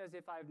equals just as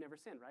if I have never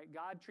sinned, right?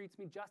 God treats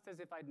me just as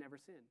if I'd never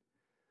sinned,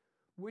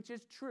 which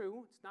is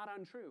true. It's not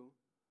untrue.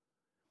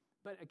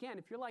 But again,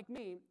 if you're like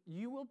me,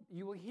 you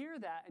will hear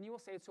that and you will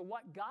say, so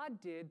what God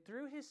did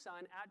through his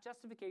Son at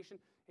justification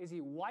is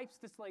he wipes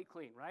the slate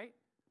clean, right?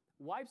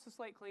 Wipes the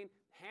slate clean,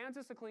 hands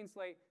us a clean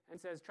slate, and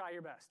says, try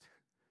your best.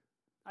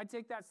 I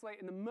take that slate,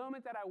 and the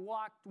moment that I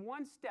walked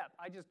one step,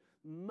 I just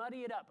muddy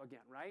it up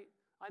again, right?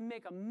 I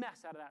make a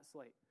mess out of that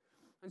slate.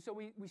 And so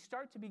we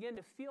start to begin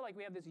to feel like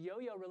we have this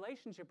yo-yo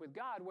relationship with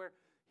God where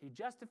he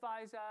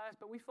justifies us,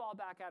 but we fall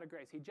back out of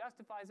grace. He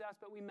justifies us,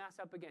 but we mess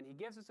up again. He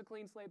gives us a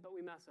clean slate, but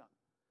we mess up.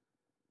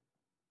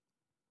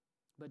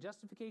 But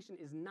justification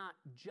is not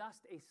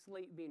just a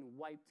slate being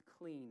wiped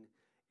clean.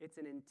 It's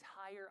an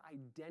entire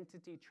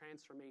identity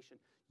transformation.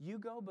 You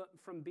go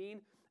from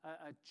being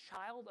a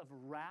child of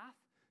wrath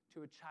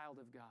to a child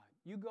of God.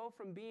 You go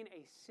from being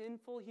a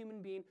sinful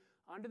human being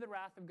under the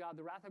wrath of God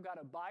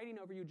abiding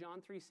over you,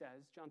 John 3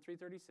 says, John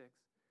 3:36.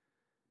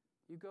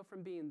 You go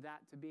from being that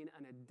to being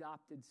an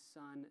adopted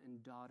son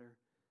and daughter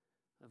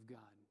of God.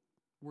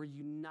 We're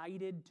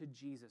united to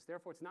Jesus.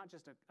 Therefore, it's not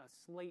just a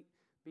slate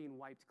being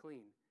wiped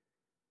clean.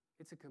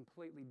 It's a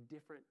completely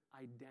different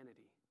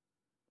identity.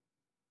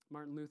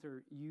 Martin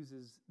Luther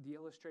uses the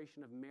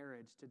illustration of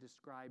marriage to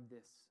describe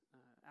this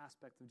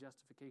aspect of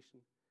justification.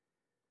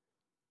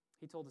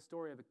 He told the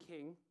story of a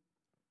king,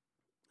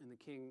 and the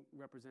king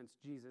represents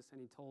Jesus, and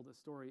he told a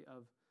story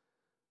of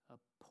a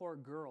poor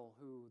girl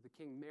who the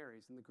king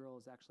marries, and the girl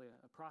is actually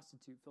a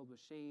prostitute filled with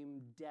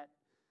shame, debt,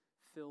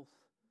 filth.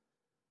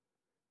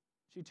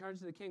 She turns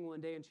to the king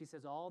one day and she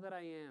says, all that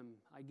I am,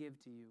 I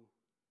give to you,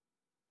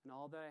 and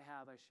all that I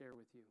have, I share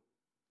with you.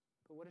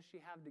 But what does she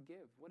have to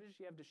give? What does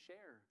she have to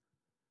share?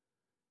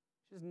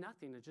 She has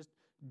nothing. It's just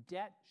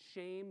debt,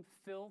 shame,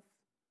 filth.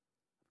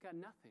 I've got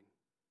nothing.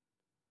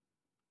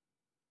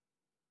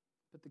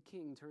 But the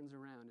king turns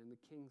around and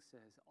the king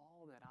says,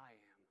 all that I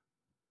am,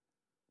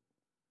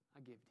 I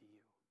give to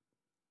you.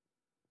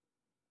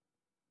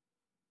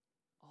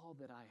 All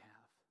that I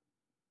have,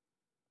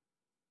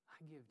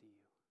 I give to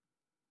you.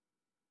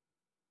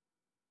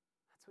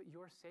 That's what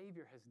your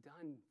Savior has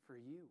done for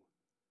you.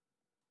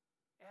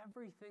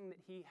 Everything that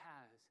he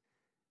has,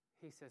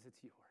 he says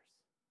it's yours.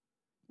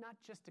 Not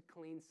just a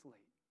clean slate.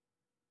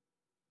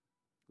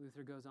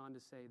 Luther goes on to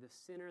say, the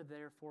sinner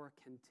therefore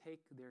can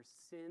take their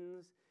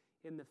sins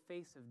in the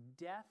face of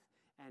death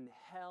and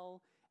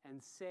hell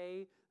and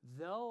say,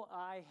 though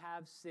I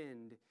have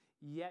sinned,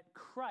 yet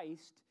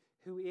Christ,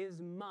 who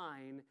is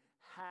mine,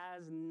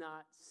 has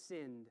not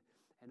sinned.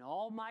 And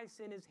all my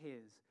sin is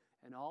his,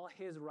 and all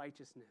his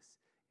righteousness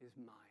is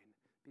mine,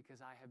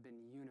 because I have been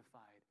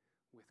unified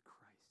with Christ.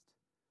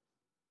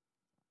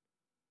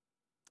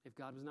 If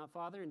God was not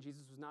Father and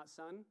Jesus was not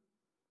Son,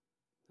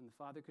 then the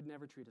Father could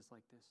never treat us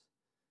like this.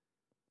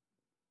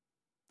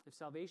 If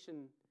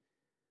salvation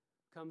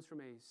comes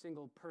from a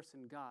single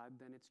person God,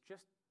 then it's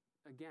just,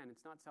 again,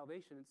 it's not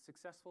salvation, it's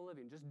successful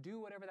living. Just do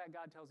whatever that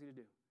God tells you to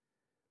do.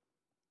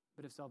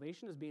 But if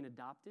salvation is being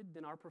adopted,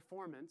 then our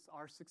performance,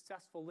 our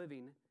successful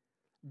living,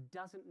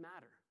 doesn't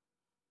matter.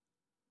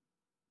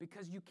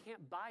 Because you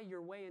can't buy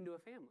your way into a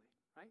family,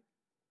 right?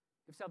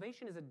 If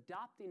salvation is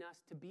adopting us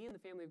to be in the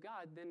family of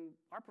God, then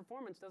our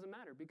performance doesn't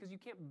matter because you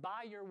can't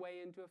buy your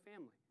way into a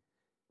family.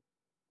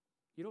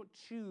 You don't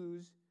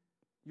choose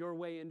your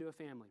way into a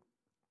family.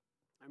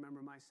 I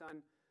remember my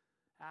son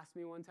asked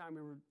me one time,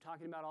 we were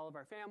talking about all of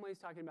our families,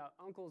 talking about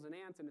uncles and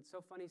aunts, and it's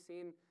so funny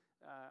seeing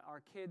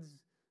our kids,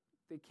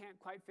 they can't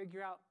quite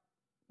figure out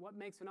what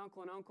makes an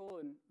uncle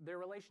and their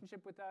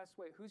relationship with us.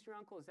 Wait, who's your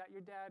uncle? Is that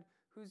your dad?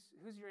 Who's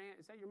your aunt?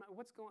 Is that your mom?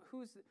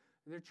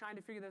 They're trying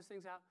to figure those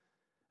things out.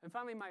 And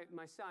finally,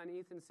 my son,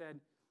 Ethan, said,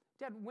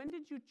 Dad, when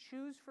did you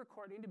choose for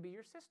Courtney to be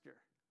your sister?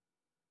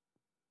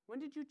 When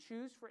did you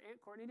choose for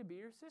Aunt Courtney to be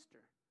your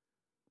sister?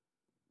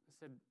 I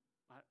said,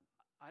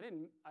 I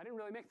didn't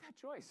really make that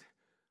choice,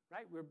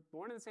 right? We were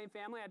born in the same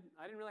family.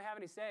 I didn't really have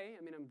any say.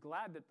 I mean, I'm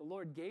glad that the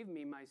Lord gave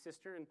me my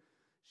sister, and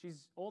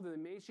she's older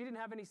than me. She didn't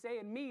have any say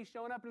in me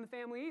showing up in the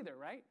family either,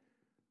 right?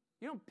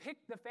 You don't pick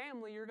the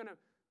family you're going to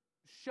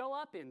show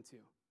up into.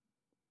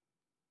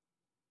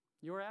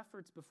 Your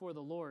efforts before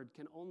the Lord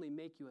can only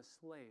make you a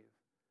slave.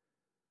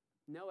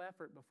 No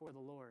effort before the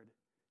Lord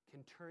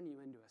can turn you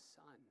into a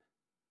son.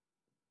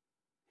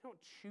 You don't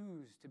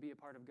choose to be a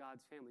part of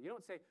God's family. You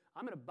don't say,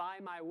 I'm going to buy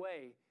my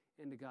way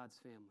into God's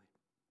family.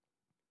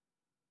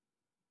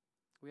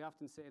 We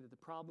often say that the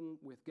problem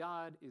with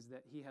God is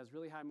that he has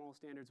really high moral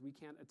standards. We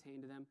can't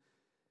attain to them.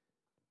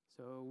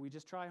 So we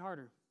just try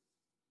harder.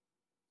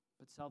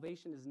 But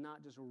salvation is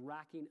not just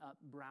racking up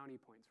brownie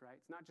points, right?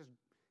 It's not just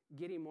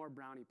getting more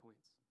brownie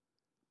points.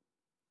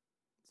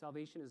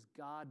 Salvation is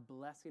God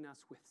blessing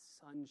us with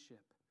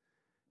sonship.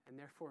 And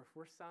therefore, if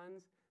we're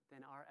sons,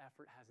 then our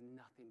effort has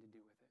nothing to do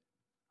with it.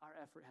 Our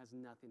effort has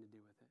nothing to do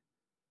with it.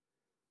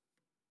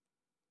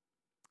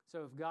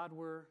 So if God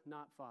were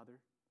not Father,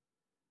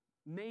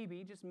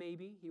 maybe, just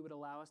maybe, he would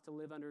allow us to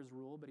live under his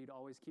rule, but he'd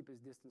always keep his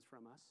distance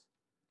from us,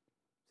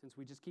 since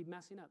we just keep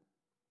messing up.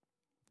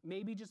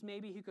 Maybe, just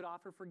maybe, he could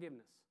offer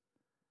forgiveness,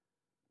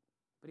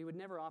 but he would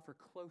never offer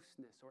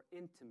closeness or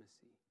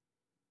intimacy.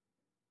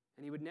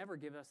 And he would never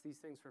give us these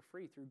things for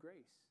free through grace.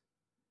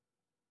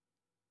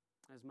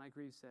 As Mike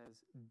Reeves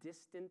says,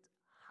 distant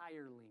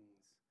hirelings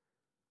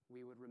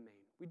we would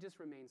remain. We just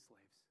remain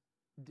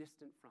slaves,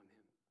 distant from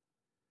him.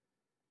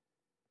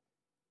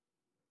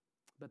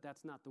 But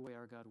that's not the way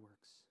our God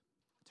works.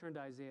 Turn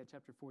to Isaiah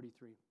chapter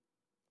 43.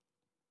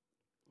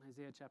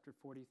 Isaiah chapter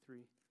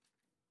 43.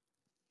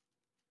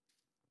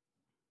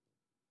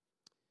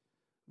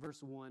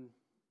 Verse 1.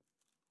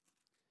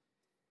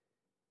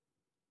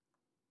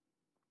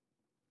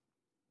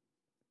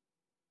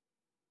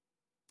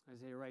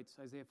 Isaiah writes,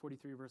 Isaiah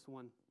 43, verse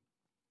 1.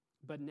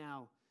 But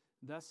now,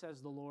 thus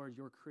says the Lord,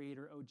 your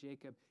creator, O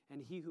Jacob,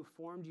 and he who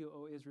formed you,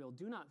 O Israel,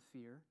 do not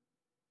fear,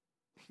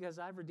 because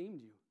I've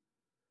redeemed you.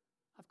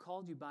 I've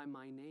called you by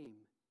my name.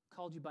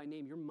 Called you by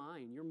name. You're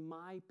mine. You're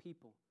my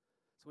people.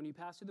 So when you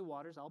pass through the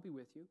waters, I'll be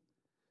with you.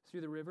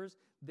 Through the rivers,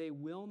 they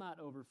will not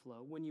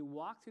overflow. When you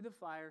walk through the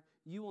fire,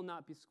 you will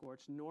not be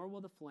scorched, nor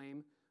will the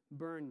flame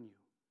burn you.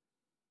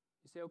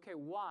 You say, okay,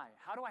 why?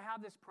 How do I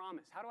have this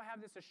promise? How do I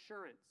have this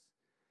assurance?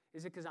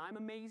 Is it because I'm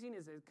amazing?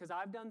 Is it because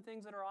I've done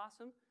things that are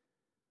awesome?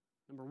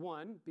 Number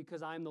one,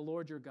 because I'm the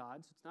Lord your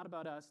God. So it's not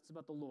about us, it's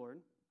about the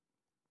Lord.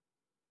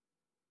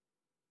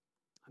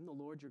 I'm the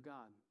Lord your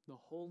God, the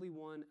Holy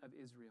One of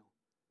Israel,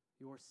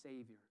 your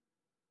Savior.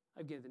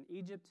 I've given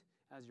Egypt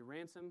as your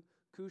ransom,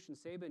 Cush and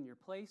Seba in your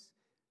place.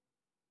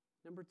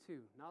 Number two,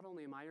 not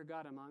only am I your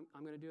God, I'm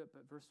going to do it,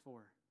 but verse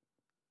 4,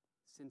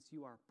 since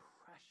you are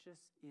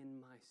precious in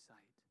my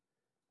sight.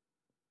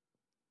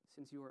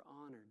 Since you are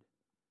honored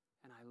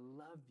and I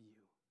love you,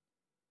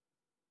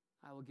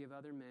 I will give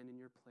other men in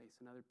your place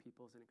and other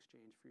peoples in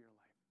exchange for your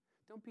life.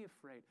 Don't be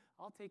afraid.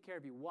 I'll take care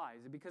of you. Why?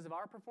 Is it because of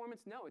our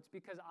performance? No, it's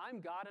because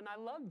I'm God and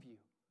I love you.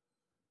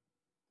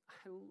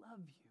 I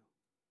love you.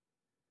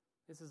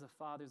 This is a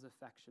father's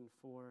affection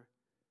for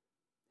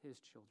his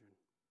children.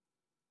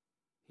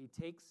 He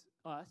takes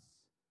us,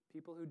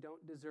 people who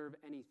don't deserve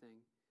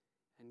anything,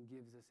 and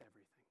gives us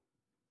everything.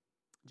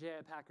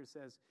 J.I. Packer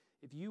says,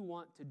 if you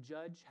want to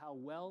judge how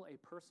well a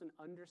person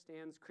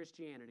understands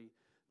Christianity,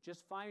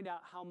 just find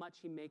out how much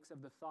he makes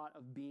of the thought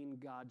of being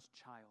God's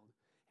child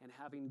and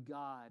having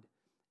God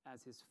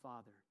as his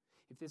father.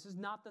 If this is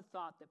not the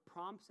thought that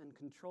prompts and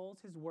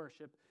controls his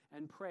worship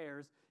and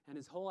prayers and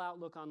his whole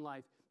outlook on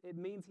life, it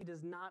means he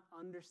does not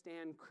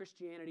understand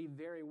Christianity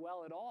very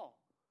well at all.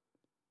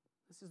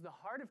 This is the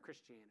heart of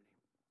Christianity.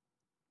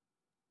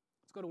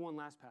 Let's go to one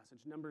last passage,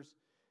 Numbers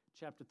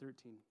chapter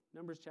 13.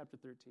 Numbers chapter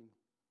 13.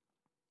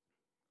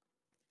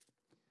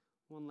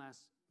 One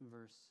last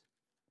verse.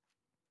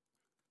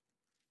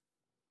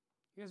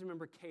 You guys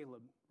remember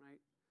Caleb, right?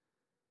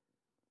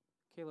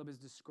 Caleb is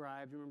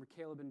described. Remember,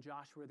 Caleb and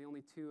Joshua are the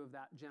only two of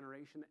that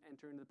generation that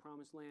enter into the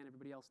promised land.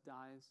 Everybody else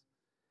dies.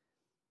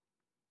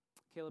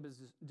 Caleb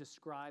is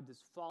described as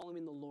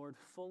following the Lord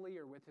fully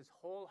or with his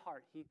whole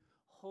heart. He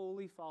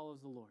wholly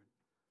follows the Lord.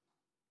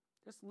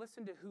 Just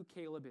listen to who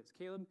Caleb is.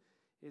 Caleb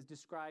is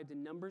described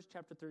in Numbers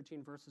chapter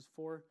 13, verses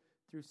 4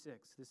 through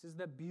 6. This is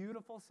the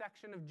beautiful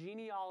section of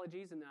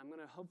genealogies, and I'm going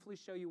to hopefully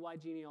show you why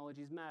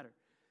genealogies matter.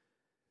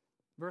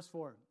 Verse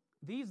 4.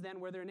 These then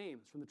were their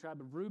names. From the tribe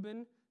of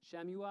Reuben,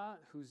 Shammua,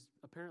 who's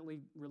apparently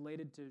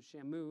related to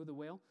Shamu, the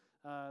whale,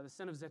 the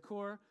son of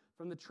Zakur.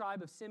 From the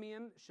tribe of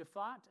Simeon,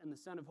 Shaphat, and the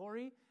son of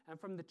Hori. And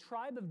from the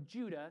tribe of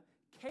Judah,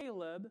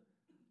 Caleb,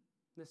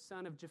 the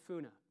son of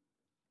Jephunneh.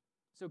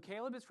 So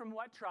Caleb is from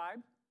what tribe?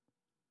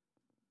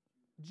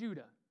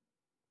 Judah.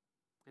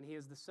 And he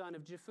is the son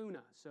of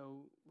Jephunneh.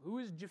 So who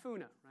is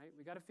Jephunneh, right?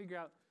 We got to figure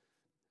out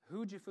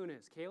who Jephunneh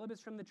is. Caleb is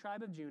from the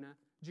tribe of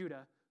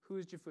Judah. Who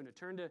is Jephunneh?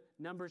 Turn to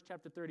Numbers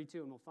chapter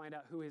 32 and we'll find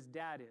out who his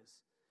dad is.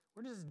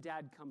 Where does his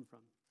dad come from?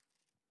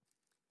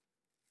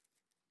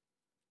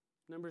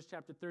 Numbers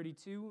chapter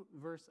 32,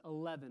 verse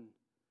 11.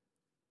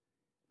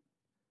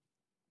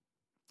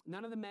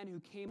 None of the men who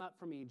came up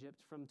from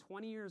Egypt from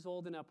 20 years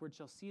old and upward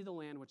shall see the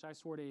land which I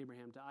swore to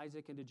Abraham, to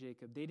Isaac, and to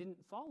Jacob. They didn't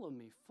follow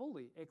me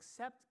fully,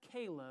 except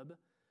Caleb,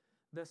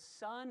 the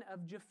son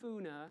of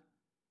Jephunneh,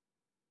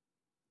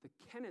 the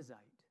Kenizzite.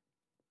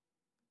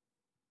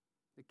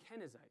 The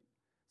Kenizzite.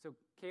 So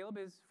Caleb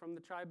is from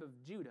the tribe of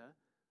Judah,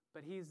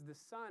 but he's the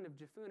son of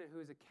Jephunneh,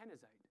 who is a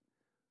Kenizzite.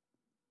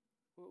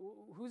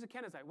 Who's a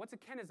Kenizzite? What's a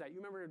Kenizzite? You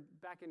remember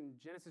back in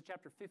Genesis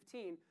chapter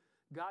 15,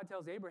 God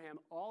tells Abraham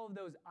all of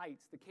those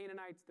ites, the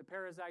Canaanites, the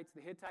Perizzites,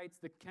 the Hittites,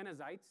 the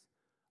Kenizzites,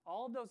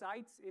 all of those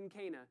ites in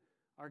Canaan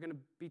are going to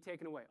be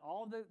taken away.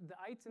 All of the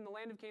ites in the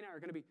land of Canaan are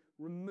going to be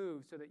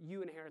removed so that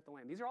you inherit the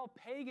land. These are all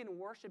pagan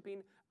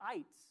worshiping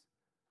ites.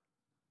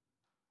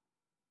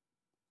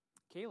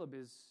 Caleb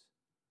is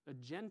a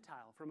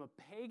Gentile from a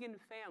pagan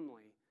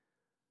family.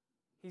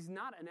 He's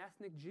not an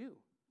ethnic Jew.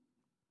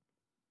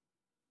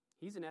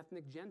 He's an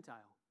ethnic Gentile.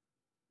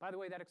 By the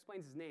way, that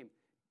explains his name.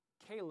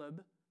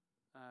 Caleb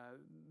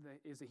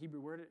is a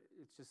Hebrew word.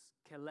 It's just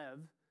Kalev,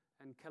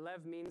 and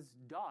Kalev means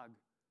dog.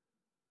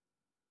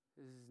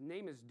 His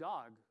name is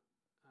dog.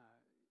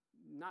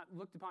 Not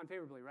looked upon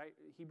favorably, right?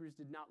 Hebrews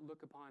did not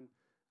look upon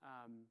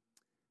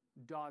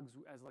dogs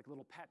as like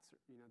little pets.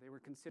 They were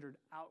considered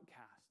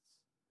outcasts.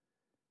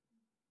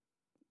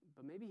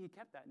 But maybe he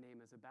kept that name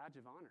as a badge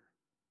of honor.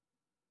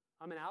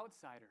 I'm an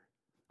outsider.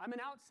 I'm an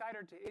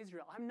outsider to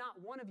Israel. I'm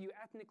not one of you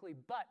ethnically,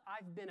 but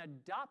I've been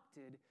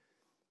adopted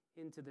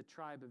into the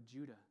tribe of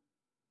Judah.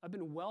 I've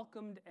been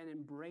welcomed and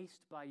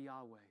embraced by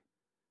Yahweh.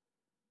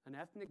 An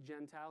ethnic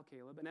Gentile,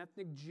 Caleb, an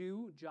ethnic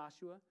Jew,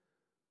 Joshua,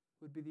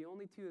 would be the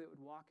only two that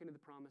would walk into the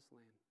promised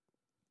land.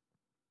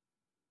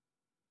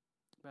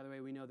 By the way,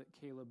 we know that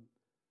Caleb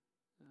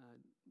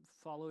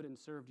followed and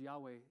served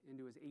Yahweh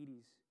into his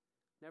 80s,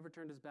 never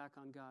turned his back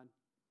on God.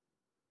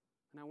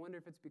 And I wonder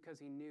if it's because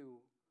he knew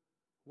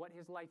what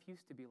his life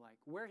used to be like,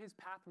 where his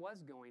path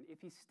was going,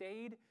 if he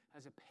stayed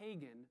as a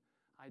pagan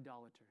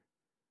idolater,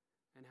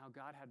 and how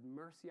God had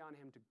mercy on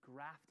him to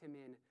graft him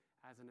in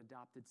as an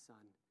adopted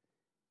son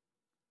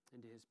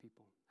into his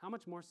people. How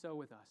much more so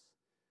with us?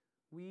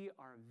 We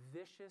are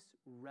vicious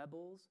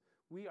rebels.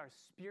 We are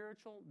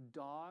spiritual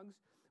dogs.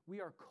 We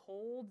are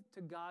cold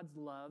to God's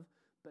love,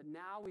 but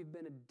now we've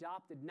been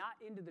adopted not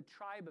into the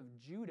tribe of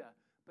Judah,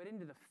 but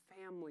into the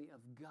family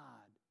of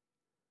God.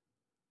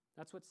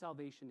 That's what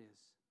salvation is.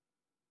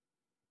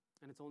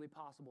 And it's only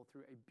possible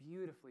through a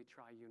beautifully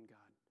triune God.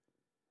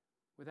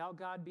 Without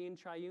God being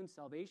triune,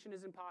 salvation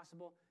is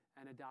impossible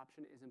and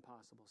adoption is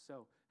impossible.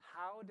 So,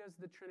 how does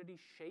the Trinity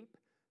shape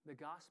the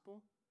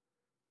gospel?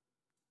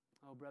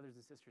 Oh, brothers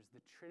and sisters,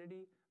 the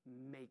Trinity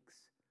makes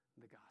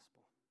the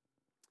gospel.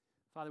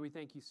 Father, we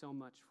thank you so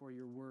much for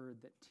your word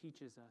that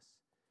teaches us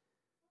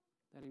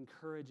that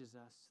encourages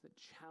us, that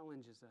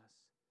challenges us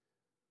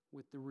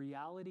with the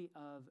reality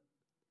of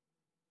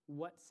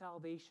what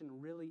salvation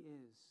really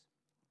is.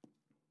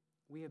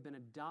 We have been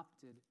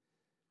adopted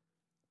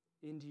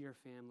into your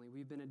family.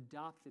 We've been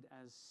adopted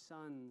as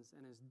sons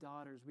and as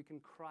daughters. We can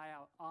cry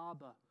out,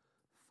 Abba,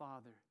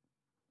 Father.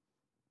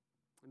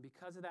 And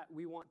because of that,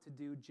 we want to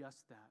do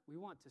just that. We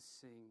want to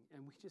sing,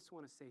 and we just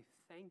want to say,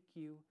 thank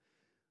you,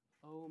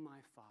 oh my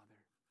Father,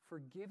 for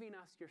giving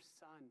us your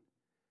Son.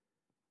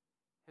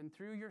 And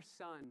through your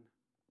Son,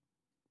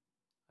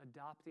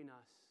 adopting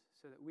us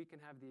so that we can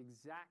have the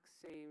exact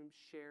same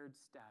shared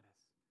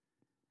status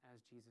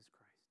as Jesus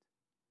Christ.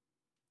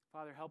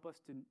 Father, help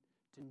us to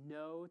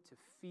know, to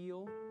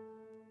feel,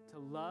 to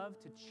love,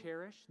 to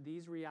cherish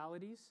these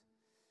realities,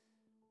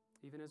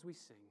 even as we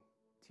sing.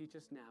 Teach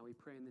us now, we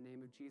pray in the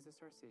name of Jesus,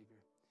 our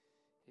Savior.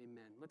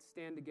 Amen. Let's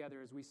stand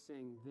together as we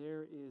sing,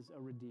 There is a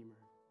Redeemer.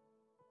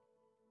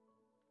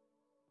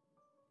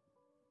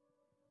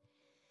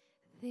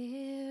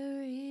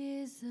 There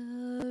is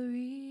a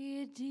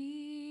Redeemer,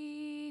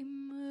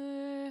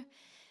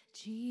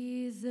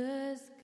 Jesus